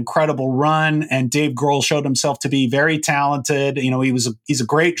had an incredible run, and Dave Grohl showed himself to be very talented. He's a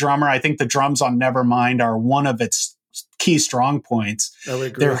great drummer. I think the drums on Nevermind are one of its key strong points. I would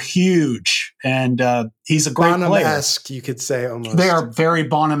agree. They're huge, and he's a great player. Bonham-esque, you could say, almost. They are very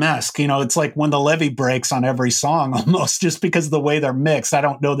Bonham-esque. It's like when the levee breaks on every song, almost, just because of the way they're mixed. I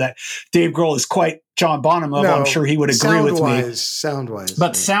don't know that Dave Grohl is quite John Bonham level. No, I'm sure he would agree with me. Sound-wise.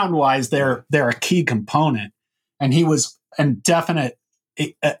 But sound-wise, they're a key component, and he was a definite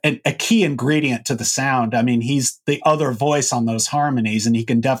a key ingredient to the sound. He's the other voice on those harmonies, and he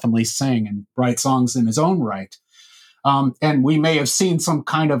can definitely sing and write songs in his own right. And we may have seen some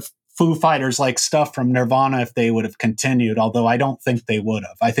kind of Foo Fighters like stuff from Nirvana if they would have continued, although I don't think they would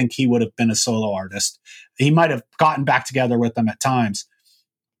have. I think he would have been a solo artist. He might have gotten back together with them at times.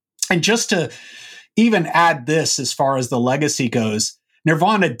 And just to even add this, as far as the legacy goes,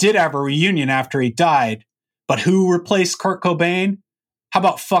 Nirvana did have a reunion after he died, but who replaced Kurt Cobain? How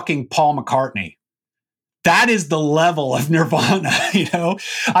about fucking Paul McCartney? That is the level of Nirvana,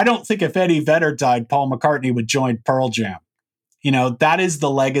 I don't think if Eddie Vedder died, Paul McCartney would join Pearl Jam. That is the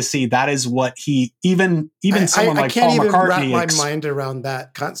legacy. That is what he, even someone like Paul McCartney. I can't even wrap my mind around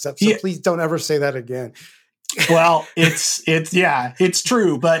that concept. So please don't ever say that again. Well, it's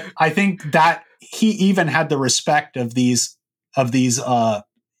true. But I think that he even had the respect of these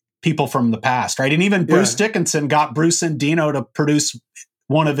people from the past, right? And even Bruce Dickinson got Bruce and Dino to produce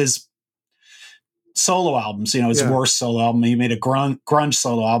one of his solo albums, his worst solo album. He made a grunge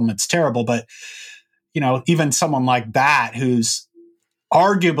solo album. It's terrible, but even someone like that, who's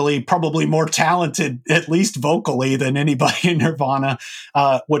arguably probably more talented, at least vocally, than anybody in Nirvana,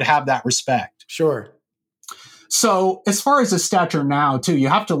 would have that respect. Sure. So as far as the stature now, too, you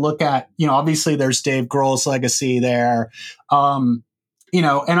have to look at, obviously there's Dave Grohl's legacy there. And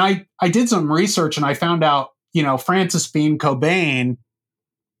I did some research and I found out, Frances Bean Cobain,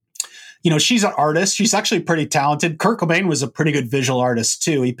 she's an artist. She's actually pretty talented. Kurt Cobain was a pretty good visual artist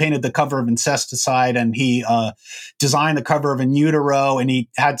too. He painted the cover of Incesticide, and he designed the cover of In Utero, and he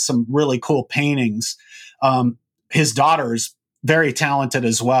had some really cool paintings. His daughter's very talented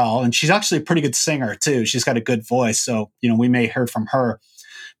as well, and she's actually a pretty good singer too. She's got a good voice, so we may hear from her.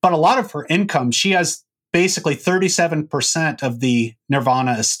 But a lot of her income, she has basically 37% of the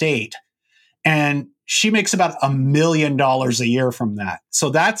Nirvana estate, and she makes about $1 million a year from that.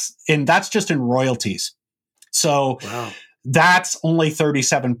 So that's just in royalties. So that's only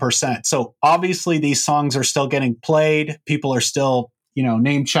 37%. So obviously these songs are still getting played. People are still,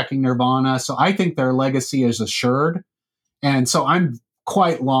 name checking Nirvana. So I think their legacy is assured. And so I'm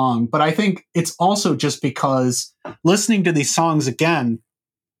quite long, but I think it's also just because listening to these songs again,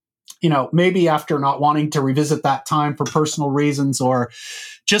 maybe after not wanting to revisit that time for personal reasons or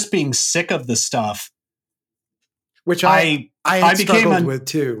just being sick of the stuff, which I struggled with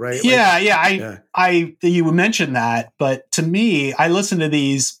too, right? You mentioned that, but to me, I listen to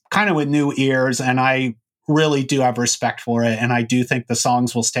these kind of with new ears, and I really do have respect for it, and I do think the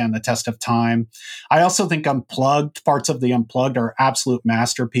songs will stand the test of time. I also think parts of the Unplugged are absolute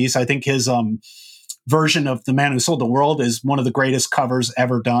masterpiece. I think his version of The Man Who Sold the World is one of the greatest covers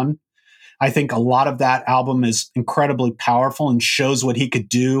ever done. I think a lot of that album is incredibly powerful and shows what he could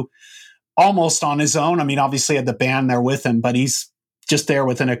do almost on his own. I mean, obviously he had the band there with him, but he's just there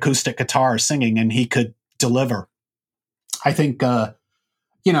with an acoustic guitar singing, and he could deliver. I think,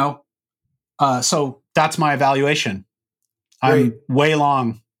 so that's my evaluation. I'm way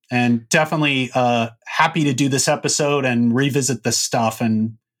long, and definitely happy to do this episode and revisit this stuff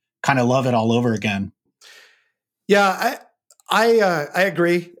and kind of love it all over again. Yeah, I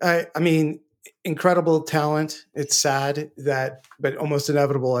agree. I mean, incredible talent. It's sad but almost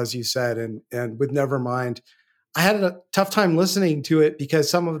inevitable, as you said. And with Nevermind, I had a tough time listening to it because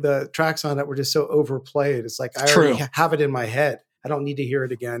some of the tracks on it were just so overplayed. It's like I already have it in my head. I don't need to hear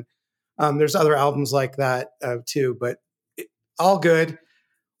it again. There's other albums like that too, but all good.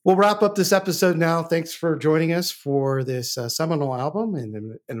 We'll wrap up this episode now. Thanks for joining us for this seminal album and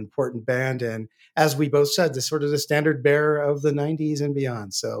an important band. And as we both said, this sort of the standard bearer of the 90s and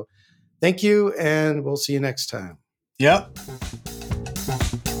beyond. So thank you, and we'll see you next time. Yep.